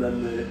spawn and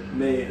then they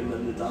mate and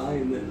then they die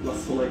and it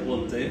lasts for like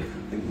 1 day.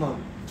 I think my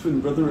twin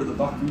brother at the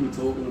back, we were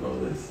talking about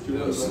this. You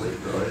don't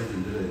sleep or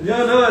anything, do they?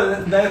 Yeah,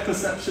 no, their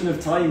perception of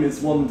time is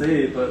 1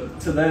 day, but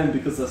to them,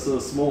 because they're so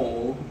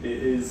small,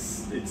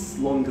 it's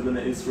longer than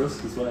it is for us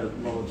because we're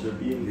larger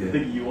beings. The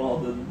bigger you are,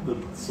 the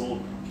sort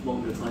of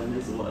longer time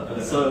is or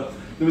whatever. So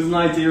there was an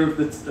idea of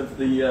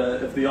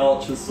the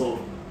arch as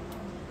sort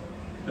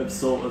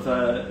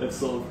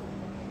of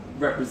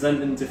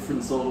representing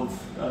different sort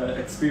of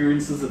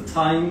experiences of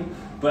time.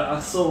 But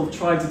I sort of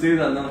tried to do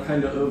that and then I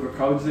kind of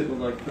overcrowded it with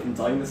like putting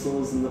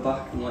dinosaurs in the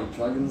back and like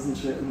dragons and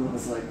shit, and I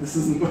was like, this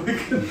isn't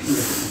working.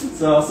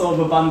 So I sort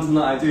of abandoned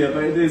that idea,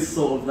 but it is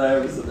sort of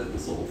there as a bit of a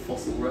sort of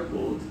fossil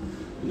record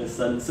in a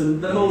sense.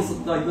 And the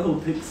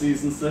whole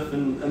pixies and stuff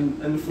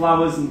and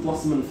flowers and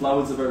blossoming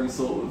flowers are very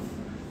sort of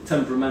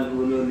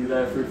temperamental and only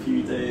there for a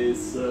few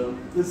days. So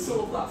there's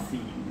sort of that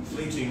theme.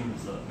 Fleeting.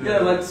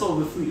 Yeah, like sort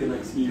of a fleeting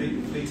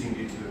experience. Fleeting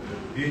beauty.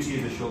 Beauty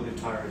in the short-lived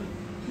tyranny.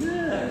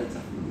 Yeah,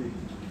 definitely.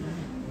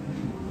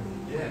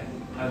 Yeah,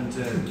 and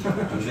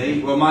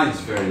me? Well, mine's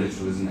very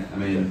literal, isn't it? I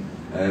mean,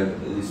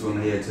 this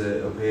one here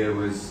up here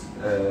was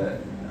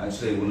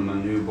actually one of my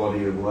new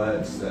body of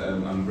works that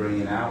I'm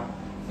bringing out.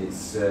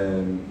 It's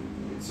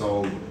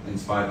all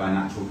inspired by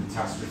natural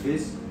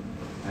catastrophes,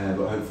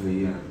 but hopefully,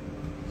 you know,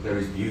 there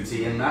is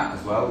beauty in that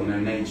as well. You know,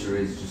 nature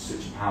is just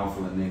such a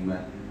powerful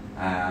enigma.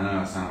 I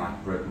know I sound like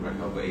a broken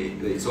record, but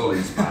it's all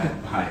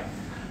inspired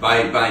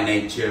by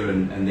nature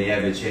and the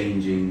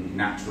ever-changing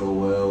natural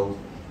world.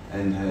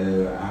 And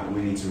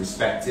we need to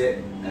respect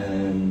it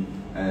and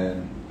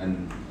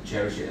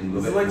cherish it and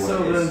love it. It's like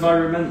sort of an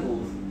environmental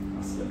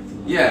aspect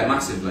of it. Yeah,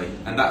 massively.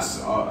 And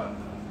that's, I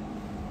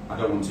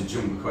don't want to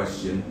jump a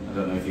question, I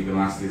don't know if you're going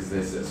to ask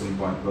this at some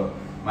point, but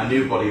my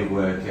new body of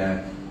work,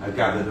 I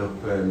gathered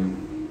up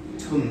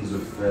tons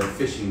of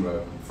fishing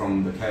rope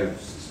from the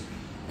coast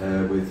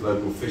with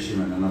local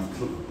fishermen, and I've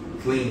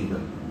cleaned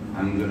them.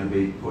 I'm going to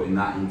be putting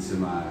that into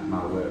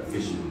my work,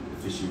 fishing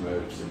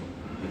ropes and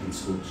making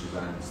sculptures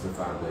and stuff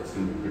out of it. It's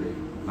going to be pretty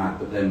mad,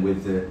 but then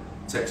with the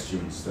texture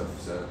and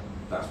stuff, so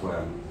that's where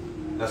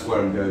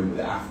I'm going with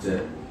it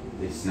after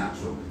this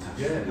natural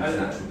catastrophe. Yeah,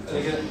 and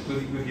again,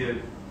 with your...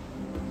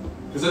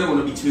 Because I don't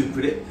want to be too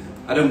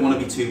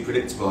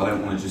predictable. I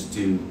don't want to just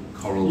do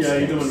coral scapes. Yeah,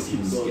 you don't want to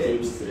keep sort of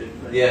doing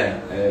it.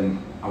 Yeah,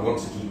 I want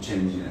to keep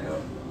changing it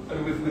up.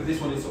 And with this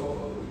one, it's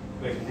all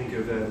makes me think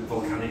of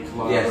volcanic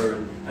lava. Yes,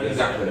 and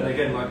exactly. And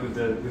again, like with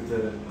the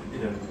you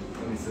know,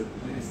 I mean,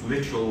 it's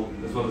literal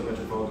as well as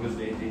metaphorical,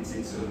 isn't it?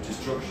 It's sort of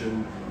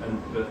destruction,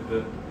 but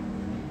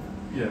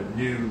you know,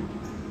 new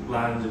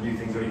land and new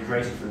things are only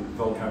created through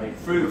volcanic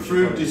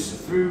through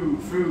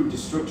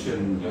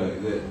destruction.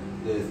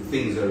 The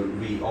things are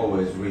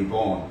always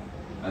reborn,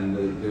 and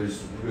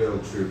there's real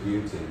true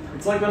beauty.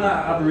 It's like when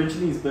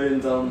Aborigines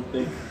burned down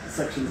big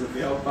sections of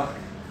the outback.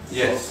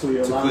 Yes, to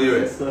clear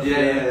it. Stuff, yeah.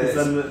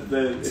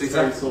 It's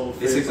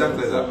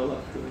exactly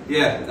that.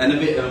 Yeah, and a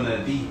bit on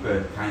a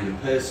deeper kind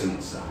of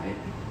personal side.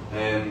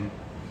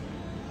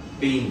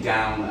 being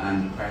down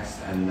and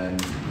depressed, and then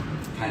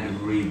kind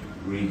of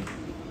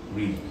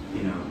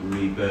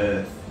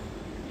rebirth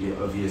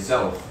of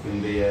yourself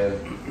can be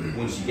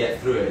once you get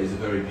through it, is a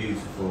very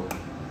beautiful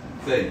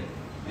thing,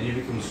 and you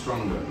become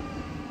stronger.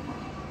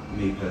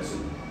 Me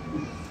personally.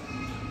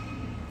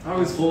 I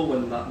always thought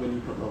when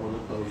you put that one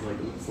up, I was like,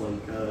 it looks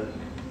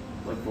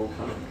like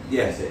volcanic.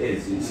 Yes, it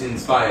is. It's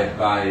inspired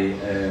by I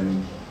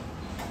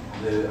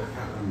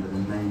can't remember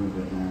the name of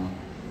it now.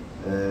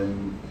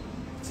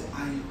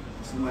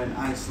 Somewhere in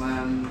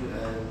Iceland.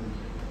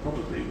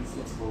 Probably there's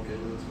lots of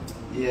volcanoes.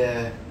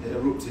 Yeah, it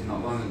erupted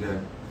not long ago.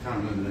 I can't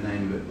remember the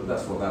name of it, but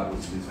that's what that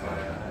was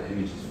inspired. The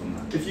images from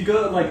that. If you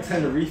go to like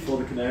Tenerife or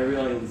the Canary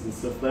Islands and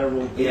stuff, they're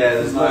all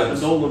there's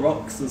loads. And all the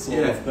rocks are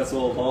sort of they're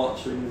sort of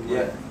arching.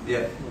 Yeah,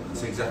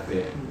 that's exactly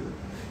it.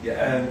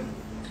 Yeah.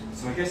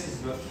 So I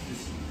guess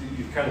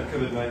you've kind of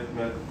covered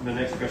my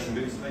next question,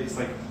 but it's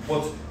like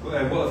what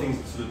are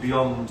things sort of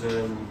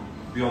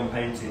beyond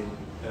painting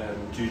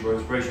do you draw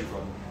inspiration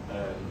from?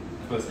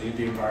 Firstly,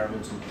 the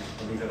environment and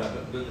things like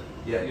that. But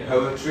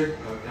poetry.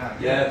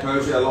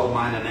 Poetry. A lot of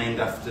mine are named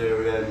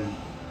after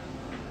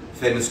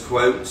famous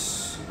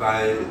quotes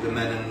by the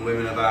men and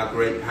women of our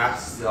great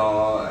past,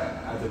 or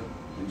either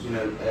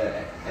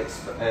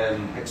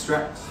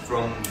extracts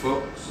from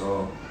books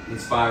or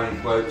inspiring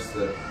quotes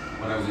that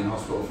when I was in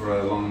hospital for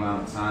a long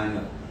amount of time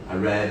that I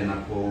read and I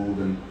pulled,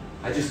 and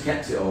I just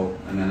kept it all,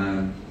 and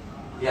then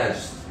I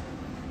just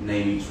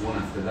name each one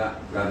after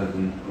that rather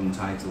than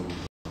untitled.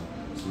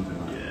 Something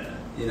like that.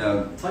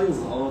 Titles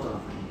are harder.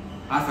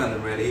 I found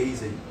them really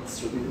easy. That's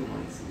struggling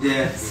with.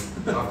 Yes,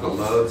 I've got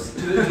loads.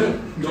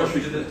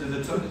 Joshua,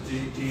 do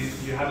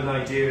you have an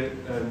idea,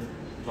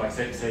 like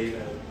say a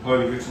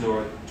poem written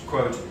or a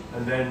quote,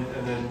 and then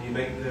you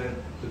make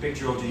the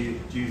picture, or do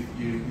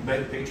you make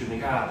the picture and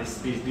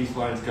think, these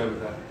lines go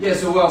with that? Yeah,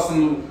 so whilst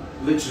I'm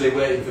literally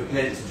waiting for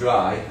paint to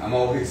dry, I'm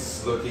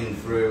always looking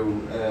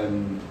through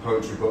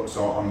poetry books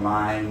or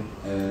online,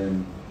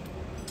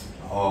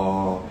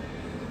 or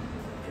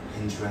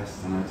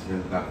Pinterest. I know it's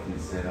really bad for me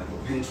to say that, but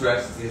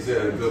Pinterest is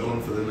a good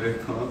one for the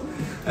mood board.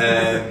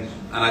 And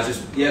I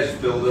just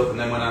build up, and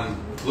then when I'm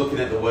looking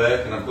at the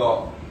work and I've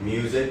got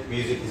music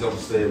is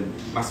obviously a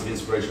massive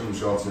inspiration, I'm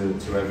sure,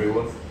 to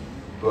everyone.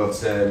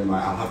 But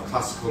I'll have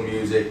classical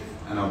music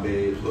and I'll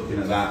be looking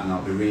at that and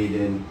I'll be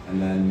reading,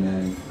 and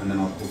then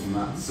I'll pull from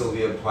that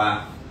Sylvia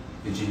Plath,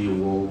 Virginia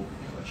Woolf,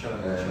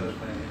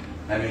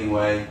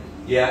 Hemingway.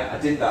 Yeah, I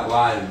did that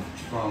live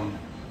from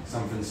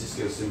San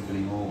Francisco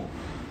Symphony Hall.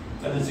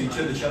 And then so you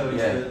turn the cello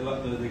into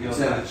the girl. I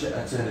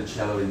turned the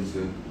cello into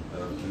a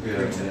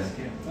girl.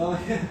 Oh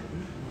yeah.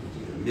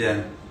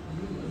 Yeah.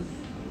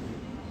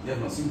 Yeah, I've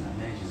not seen that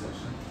in ages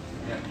actually.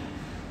 Yeah.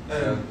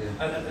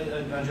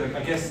 And Andrew, I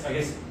guess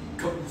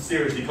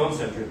seriously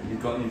concept driven.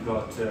 You've got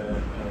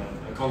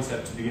a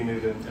concept to begin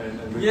with, and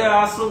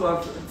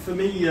for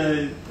me,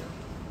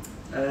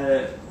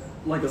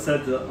 like I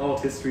said, the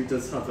art history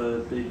does have a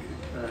big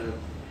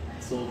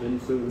sort of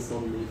influence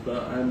on me,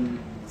 but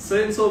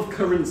certain sort of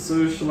current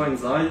social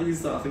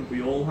anxieties that I think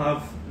we all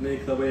have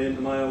make their way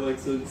into my work.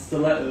 So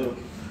Stiletto,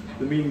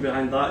 the meaning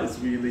behind that is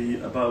really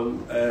about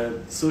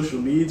social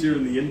media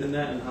and the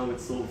internet and how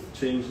it's sort of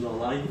changing our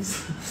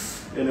lives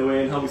in a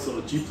way, and how we sort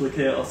of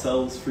duplicate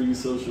ourselves through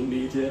social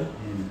media.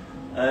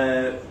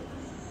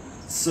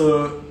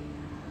 So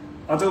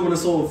I don't want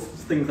to sort of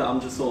think that I'm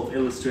just sort of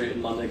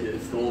illustrating my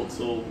negative thoughts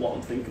or what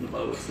I'm thinking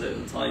about at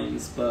certain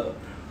times, but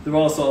there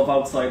are sort of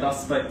outside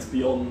aspects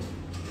beyond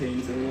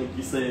painting, like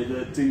you say,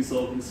 that do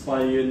sort of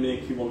inspire you and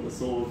make you want to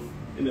sort of,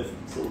 in a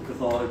sort of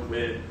cathartic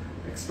way,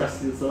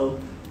 express yourself.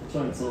 I'm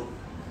trying to sort of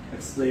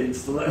explain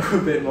Stiletto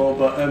a bit more,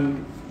 but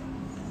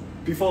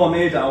before I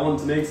made it, I wanted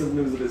to make something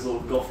that was a bit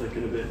sort of gothic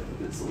and a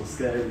bit sort of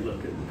scary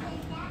looking.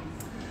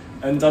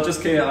 And I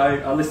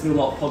listen to a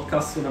lot of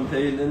podcasts when I'm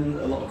painting,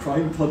 a lot of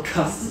crime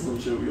podcasts, as I'm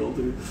sure we all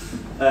do.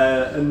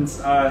 And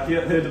I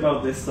heard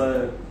about this,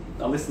 I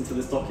listened to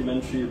this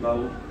documentary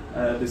about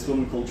this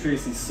woman called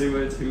Tracy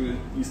Seward, who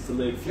used to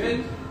live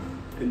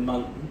in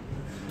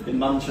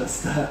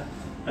Manchester.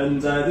 And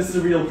this is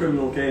a real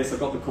criminal case. I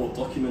got the court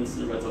documents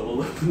and read it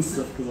all up and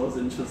stuff because I was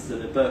interested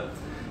in it. But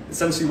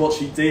essentially what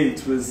she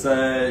did was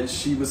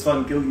she was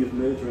found guilty of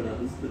murdering her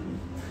husband.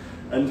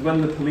 And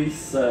when the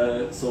police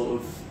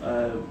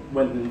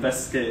went and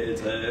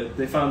investigated,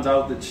 they found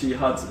out that she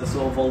had a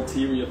sort of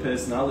ulterior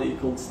personality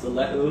called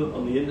Stiletto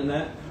on the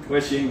internet, where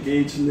she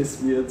engaged in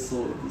this weird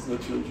sort of, there's no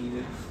children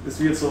here, this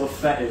weird sort of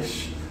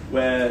fetish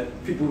where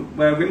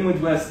women would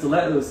wear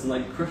stilettos and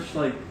like crush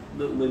like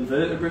little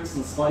invertebrates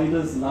and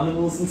spiders and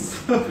animals and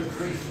stuff.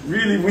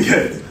 Really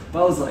weird.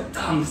 But I was like,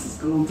 damn, this is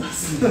gold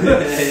dust.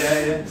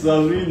 Yeah. So I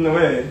was reading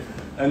away,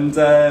 and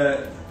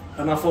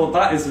I thought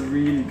that is a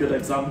really good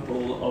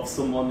example of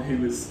someone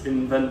who has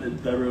invented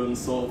their own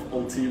sort of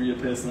ulterior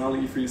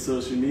personality through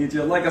social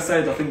media. Like I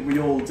said, I think we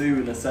all do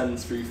in a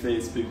sense through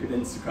Facebook and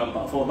Instagram,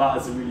 but I thought that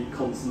is a really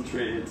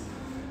concentrated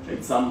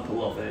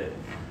example of it.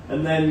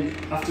 And then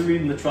after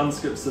reading the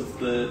transcripts of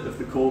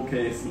the court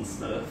case and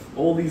stuff,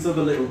 all these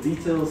other little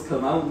details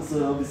come out.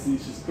 So obviously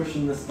she's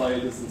pushing the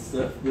spiders and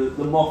stuff.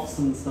 The moths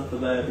and stuff are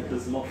there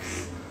because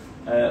moths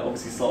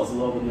obviously start as a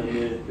love and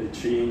then they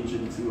change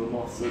into a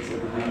moth, so it's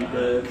like a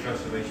rebirth.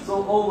 Transformation.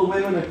 So all the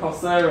women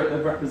across there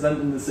are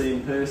representing the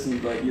same person,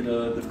 but you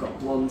know, they've got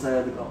blonde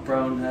hair, they've got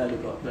brown hair,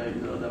 they've got they're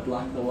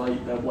black, they're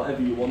white, they're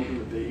whatever you want them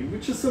to be,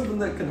 which is something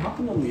that can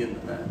happen on the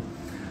internet.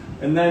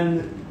 And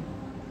then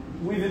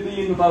with it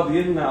being about the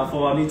internet, I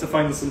thought I need to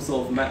find some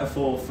sort of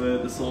metaphor for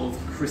the sort of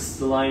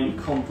crystalline,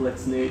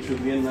 complex nature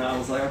of the internet. I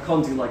was like, I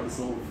can't do like the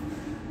sort of,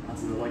 I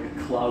don't know, like a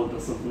cloud or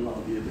something, that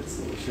would be a bit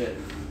sort of shit.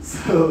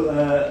 So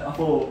I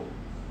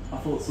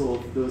thought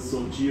sort of those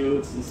sort of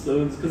geodes and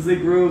stones, because they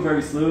grow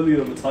very slowly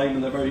over time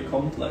and they're very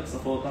complex. I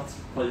thought that's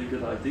quite a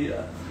good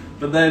idea.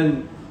 But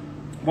then,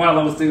 while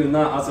I was doing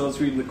that, as I was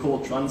reading the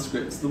court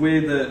transcripts, the way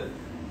that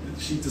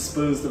she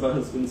disposed of her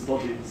husband's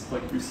body was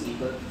quite gruesome.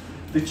 But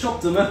they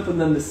chopped him up and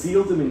then they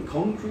sealed him in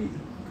concrete.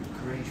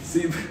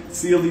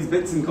 Sealed these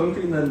bits in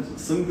concrete and then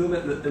sunk them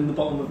in the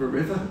bottom of a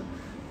river.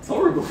 It's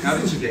horrible. How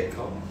did you get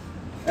caught?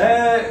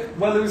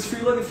 Well, it was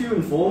through like a few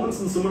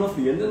informants, and someone off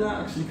the internet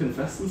actually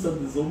confessed and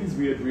said there's all these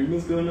weird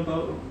rumours going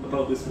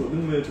about this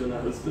woman murdering her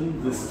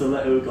husband, this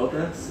stiletto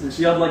goddess, and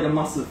she had like a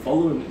massive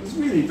following. It was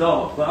really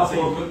dark, but I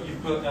thought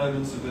you've put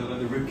elements of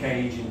the rib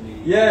cage in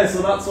the... Yeah,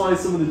 so that's why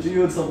some of the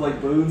geodes have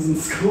like bones and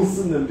skulls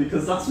in them,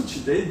 because that's what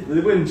she did. They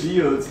weren't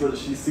geodes, but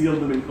she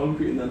sealed them in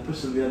concrete and then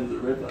pushed them to the end of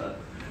the river.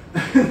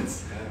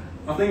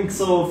 I think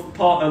sort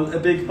of a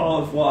big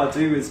part of what I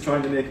do is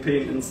trying to make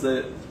paintings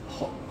that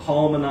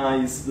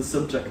harmonise the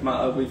subject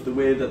matter with the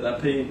way that they're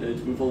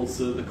painted, with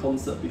also the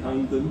concept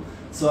behind them.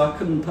 So I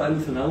couldn't put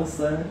anything else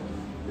there.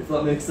 If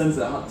that makes sense,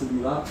 it had to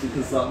be that,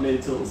 because that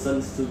made total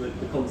sense to the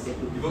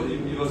concept of the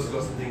painting. You've also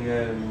got something,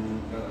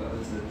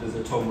 there's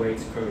a Tom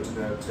Waits quote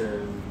about,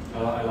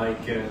 I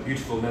like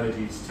beautiful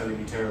melodies telling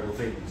me terrible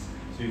things.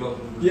 So you've got...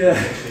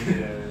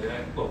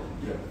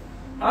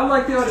 I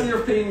like the idea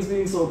of paintings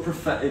being sort of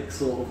prophetic,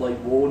 sort of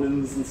like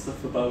warnings and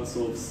stuff about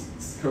sort of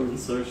current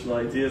social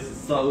ideas.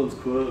 It's that old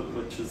quote,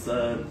 which is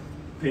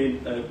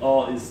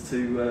art is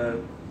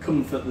to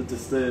comfort the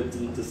disturbed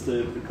and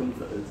disturb the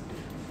comforted.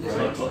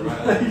 Right.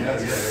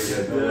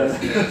 That's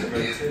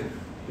great too.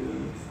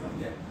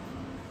 Yeah.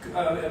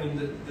 I mean,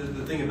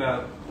 the thing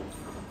about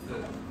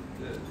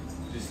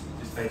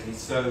this painting is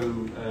so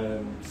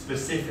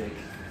specific.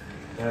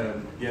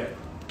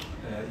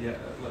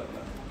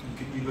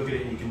 You look at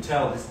it and you can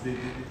tell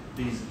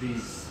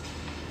these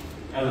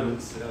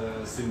elements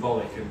are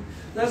symbolic, and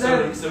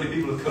so many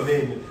people have come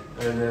in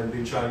and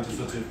been trying to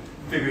sort of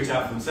figure it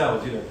out for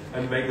themselves, you know,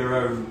 and make their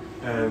own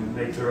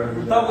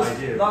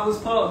idea. That was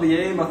part of the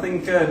aim. I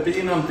think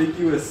being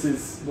ambiguous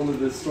is one of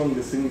the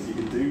strongest things you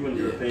can do when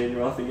you're a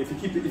painter. I think if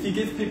you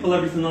give people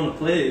everything on a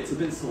plate, it's a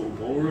bit sort of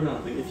boring. I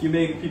think if you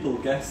make people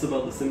guess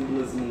about the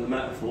symbolism and the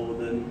metaphor,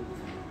 then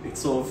it's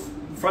sort of...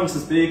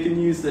 Francis Bacon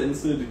used it, and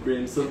so did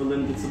Graham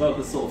Sutherland. It's about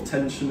the sort of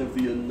tension of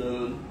the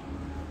unknown,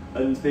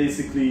 and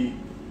basically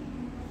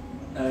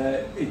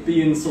it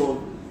being sort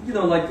of, you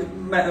know, like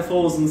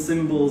metaphors and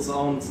symbols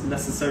aren't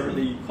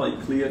necessarily quite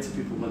clear to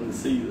people when they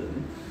see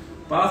them.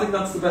 But I think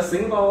that's the best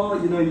thing about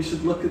art. You know, you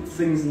should look at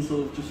things and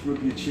sort of just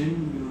rub your chin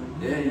and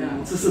be like,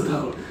 what's this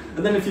about?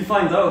 And then if you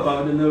find out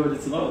about it and know what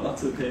it's about,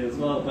 that's okay as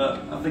well.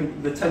 But I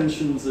think the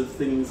tensions of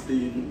things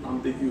being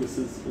ambiguous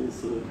is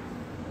also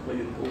quite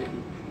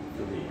important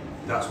for me.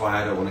 That's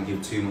why I don't want to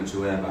give too much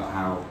away about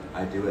how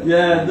I do it.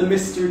 Yeah, the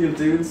mystery of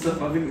doing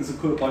stuff. I think there's a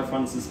quote by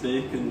Francis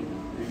Bacon,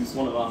 who's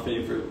one of our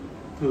favourite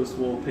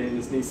post-war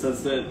painters, and he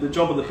says that the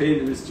job of the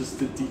painter is just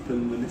to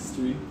deepen the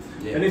mystery.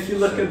 Yeah, and if you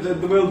look at the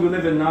world we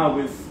live in now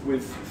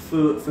with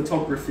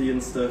photography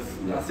and stuff,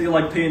 I feel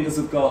like painters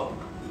have got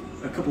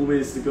a couple of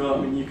ways to go.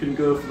 I mean, you can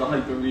go for the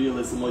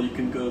hyper-realism, or you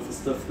can go for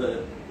stuff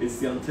that is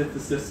the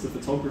antithesis to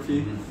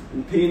photography.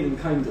 And painting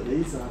kind of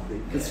is, I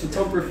think. Because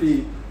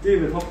photography,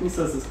 David Hockney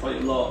says this quite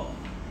a lot.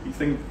 You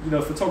think, you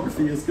know,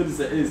 photography, as good as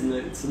it is, and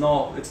it's an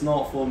art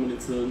form in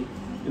its own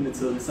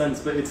sense,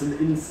 but it's an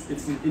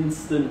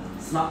instant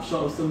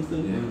snapshot of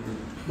something.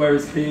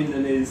 Whereas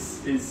painting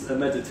is a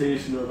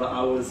meditation over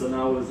hours and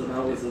hours and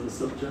hours of a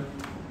subject.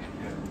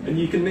 And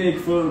you can make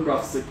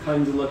photographs that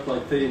kind of look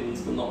like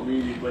paintings, but not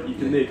really. But you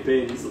can make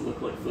paintings that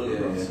look like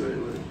photographs straight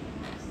away.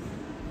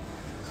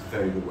 It's a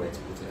very good way to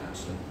put it,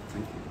 actually.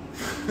 Thank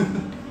you.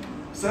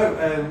 So,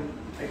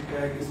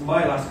 it's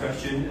my last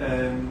question.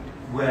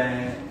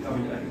 Where, I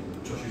mean,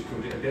 Joshua's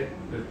covered it a bit,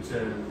 but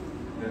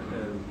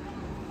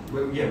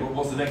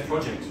what's the next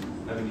project?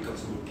 I mean, you've got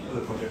some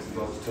other projects as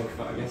well to talk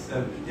about, I guess.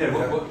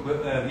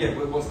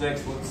 What's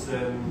next? What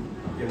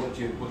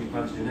do you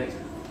plan to do next?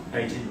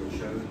 Painting or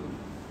shows?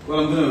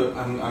 Well,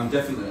 I'm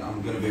definitely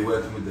gonna be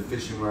working with the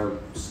fishing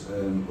ropes,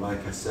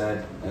 like I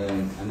said,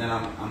 and then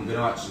I'm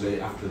gonna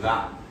actually, after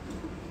that,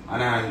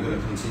 and I'm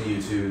gonna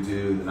continue to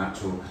do the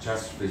natural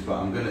catastrophes, but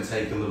I'm gonna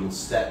take a little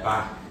step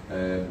back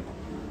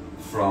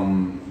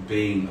from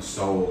being a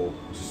soul,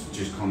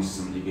 just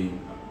constantly being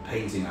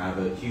painting. I have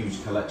a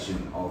huge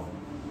collection of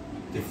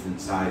different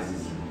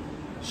sizes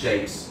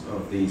shapes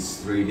of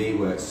these 3D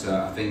works. So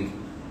I think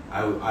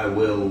I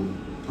will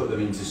put them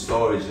into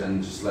storage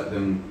and just let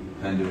them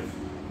kind of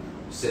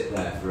sit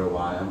there for a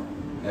while.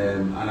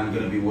 And I'm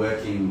going to be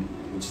working,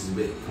 which is a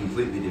bit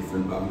completely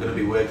different, but I'm going to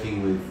be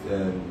working with,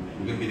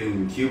 we're going to be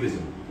doing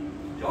cubism.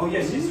 Oh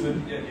yes,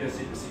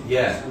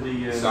 yes,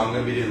 So I'm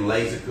going to be doing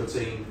laser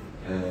cutting,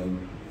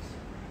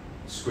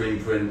 screen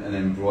print and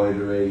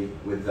embroidery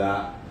with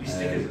that.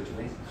 Stickers,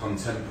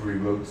 contemporary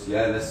rugs.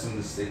 Yeah, there's some of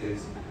the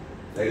stickers.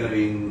 They're going to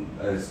be in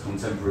as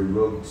contemporary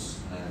rugs,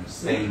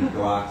 stained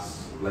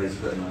glass, laser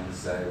cutting, like I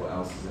say. What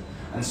else is there?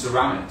 And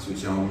ceramics,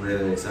 which I'm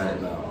really excited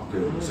about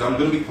doing. So I'm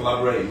going to be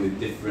collaborating with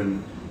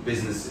different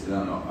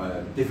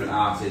different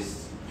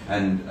artists,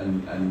 and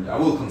I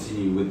will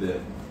continue with the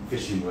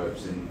fishing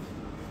ropes and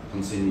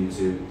continue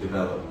to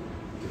develop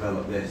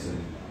this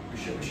and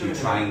do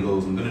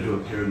triangles. I'm going to do a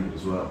pyramid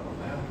as well.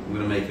 I'm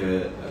going to make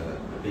a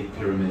big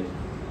pyramid,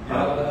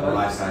 a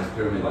life-size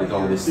pyramid with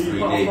all this 3D. So you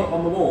put it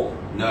on the wall?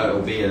 No,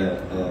 it'll be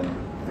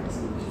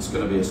it's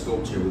going to be a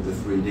sculpture with the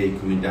 3D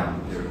coming down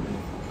the pyramid.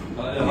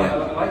 I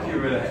like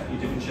your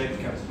different shaped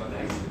characters, like the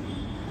hexagon.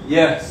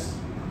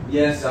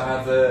 Yes, I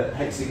have a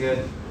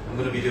hexagon. I'm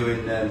going to be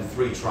doing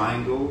 3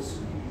 triangles.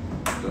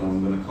 I don't know what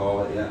I'm going to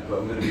call it yet, but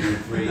I'm going to be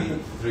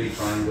doing three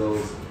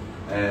triangles.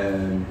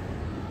 I'm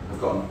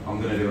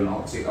going to do an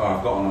octagon. Oh,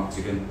 I've got an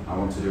octagon. I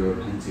want to do a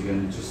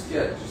pentagon. Just.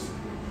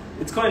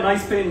 It's quite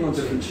nice painting on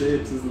different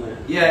shapes, isn't it?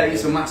 Yeah,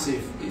 it's a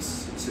massive.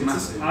 It's a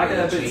massive. I get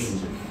a bit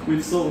change.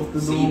 with sort of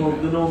the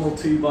normal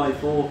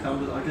 2x4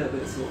 canvas. I get a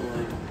bit sort of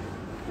like.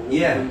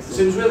 Yeah,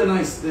 so it was really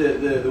nice.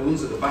 The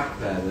ones at the back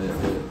there,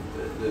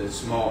 the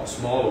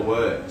smaller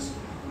works.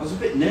 I was a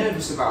bit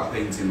nervous about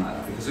painting like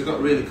that because I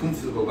got really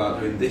comfortable about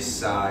doing this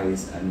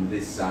size and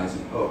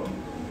up.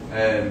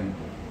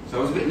 So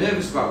I was a bit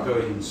nervous about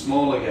going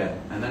small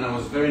again, and then I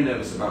was very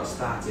nervous about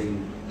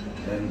starting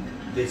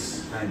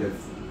this kind of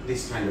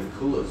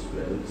colours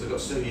really, because I got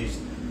so used.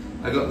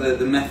 I got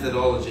the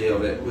methodology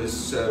of it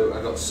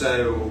I got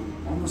so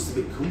almost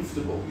a bit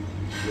comfortable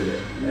with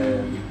it,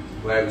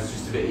 where it was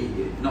just a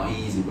bit not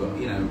easy, but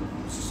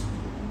just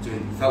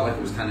felt like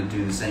it was kind of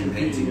doing the same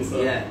painting.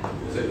 Yeah.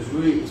 So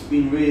it's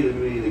been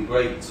really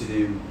great to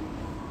do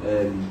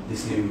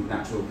this new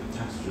natural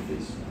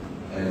catastrophes,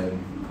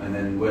 and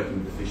then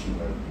working with the fishing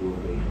boat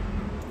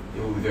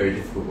will be very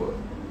difficult, but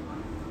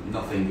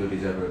nothing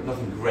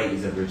great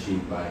is ever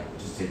achieved by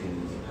just taking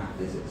an easy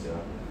path, is it? So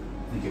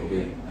I think it will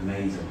be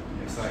amazing.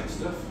 Exciting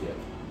stuff.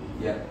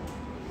 Yeah.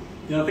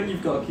 Yeah, I think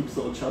you've got to keep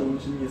sort of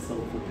challenging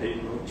yourself with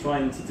painting or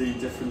trying to do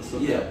different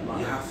subject matter.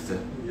 You have to.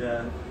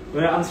 Yeah.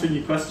 Well, answering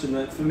your question,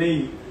 that for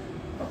me,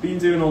 I've been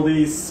doing all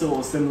these sort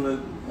of similar,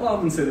 well, I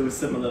wouldn't say they were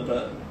similar,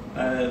 but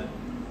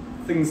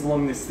things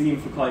along this theme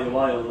for quite a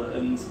while,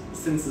 and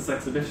since this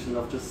exhibition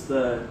I've just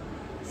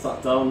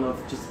sat down,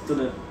 I've just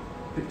done a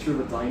picture of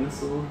a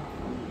dinosaur.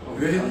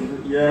 Really?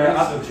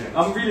 Yeah,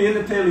 I'm really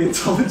into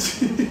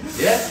paleontology.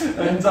 Yeah.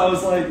 And I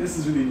was like, this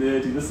is really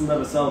nerdy, this will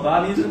never sell, but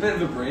I needed a bit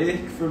of a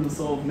break from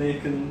sort of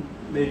making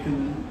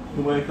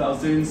the work that I was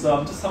doing, so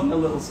I'm just having a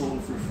little sort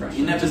of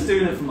refresher. Just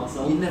doing it for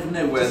myself. You never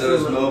know where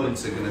those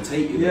moments are going to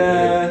take you.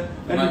 Yeah.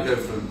 You might go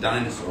from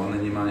dinosaur and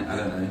then you might, I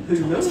don't know, who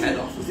knows? His head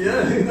off.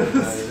 Yeah, who knows?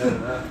 No, you never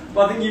know.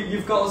 But I think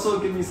you've got to sort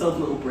of give yourself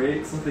little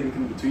breaks, I think,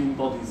 in between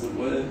bodies of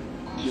work,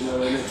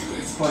 and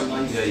it's quite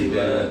nice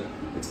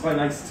it's quite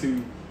nice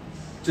to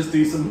just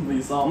do something for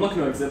yourself. I'm not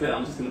going to exhibit,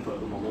 I'm just going to put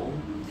them on the wall.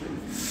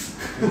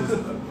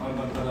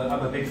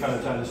 I'm a big fan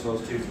of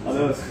dinosaurs too. I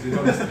know. Do you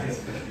want to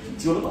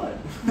buy it?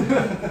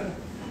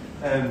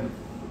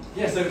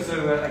 So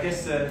I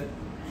guess that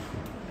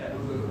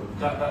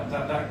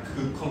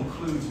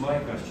concludes my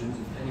questions.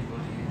 If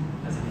anybody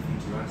has anything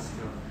to ask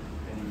or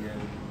any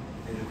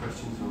other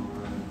questions or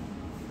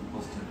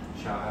wants to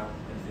shout out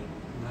anything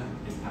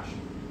in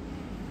passion,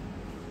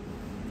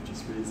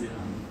 just raise your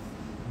hand.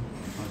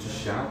 I'll just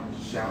shout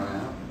it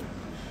out.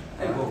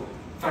 Hey, well,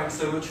 thanks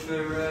so much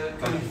for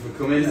thank you for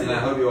coming, and I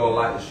hope you all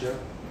like the show.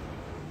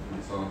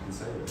 That's all I can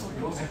say.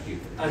 Really. Thank you.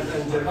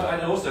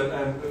 And also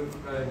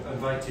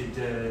invited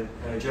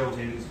Gerald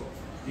here. He's got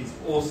these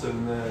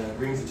awesome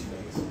rings that he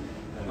makes.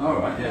 All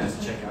right, yeah. Just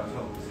to check out as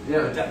well.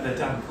 Yeah, they're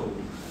damn cool.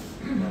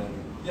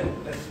 Yeah,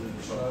 excellent.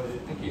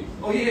 Thank you.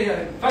 Oh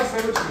yeah. Thanks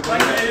very much.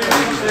 Thank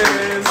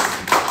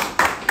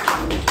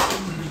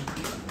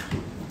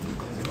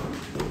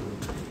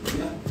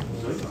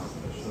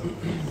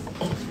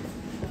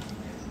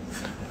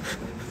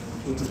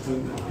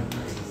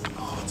you.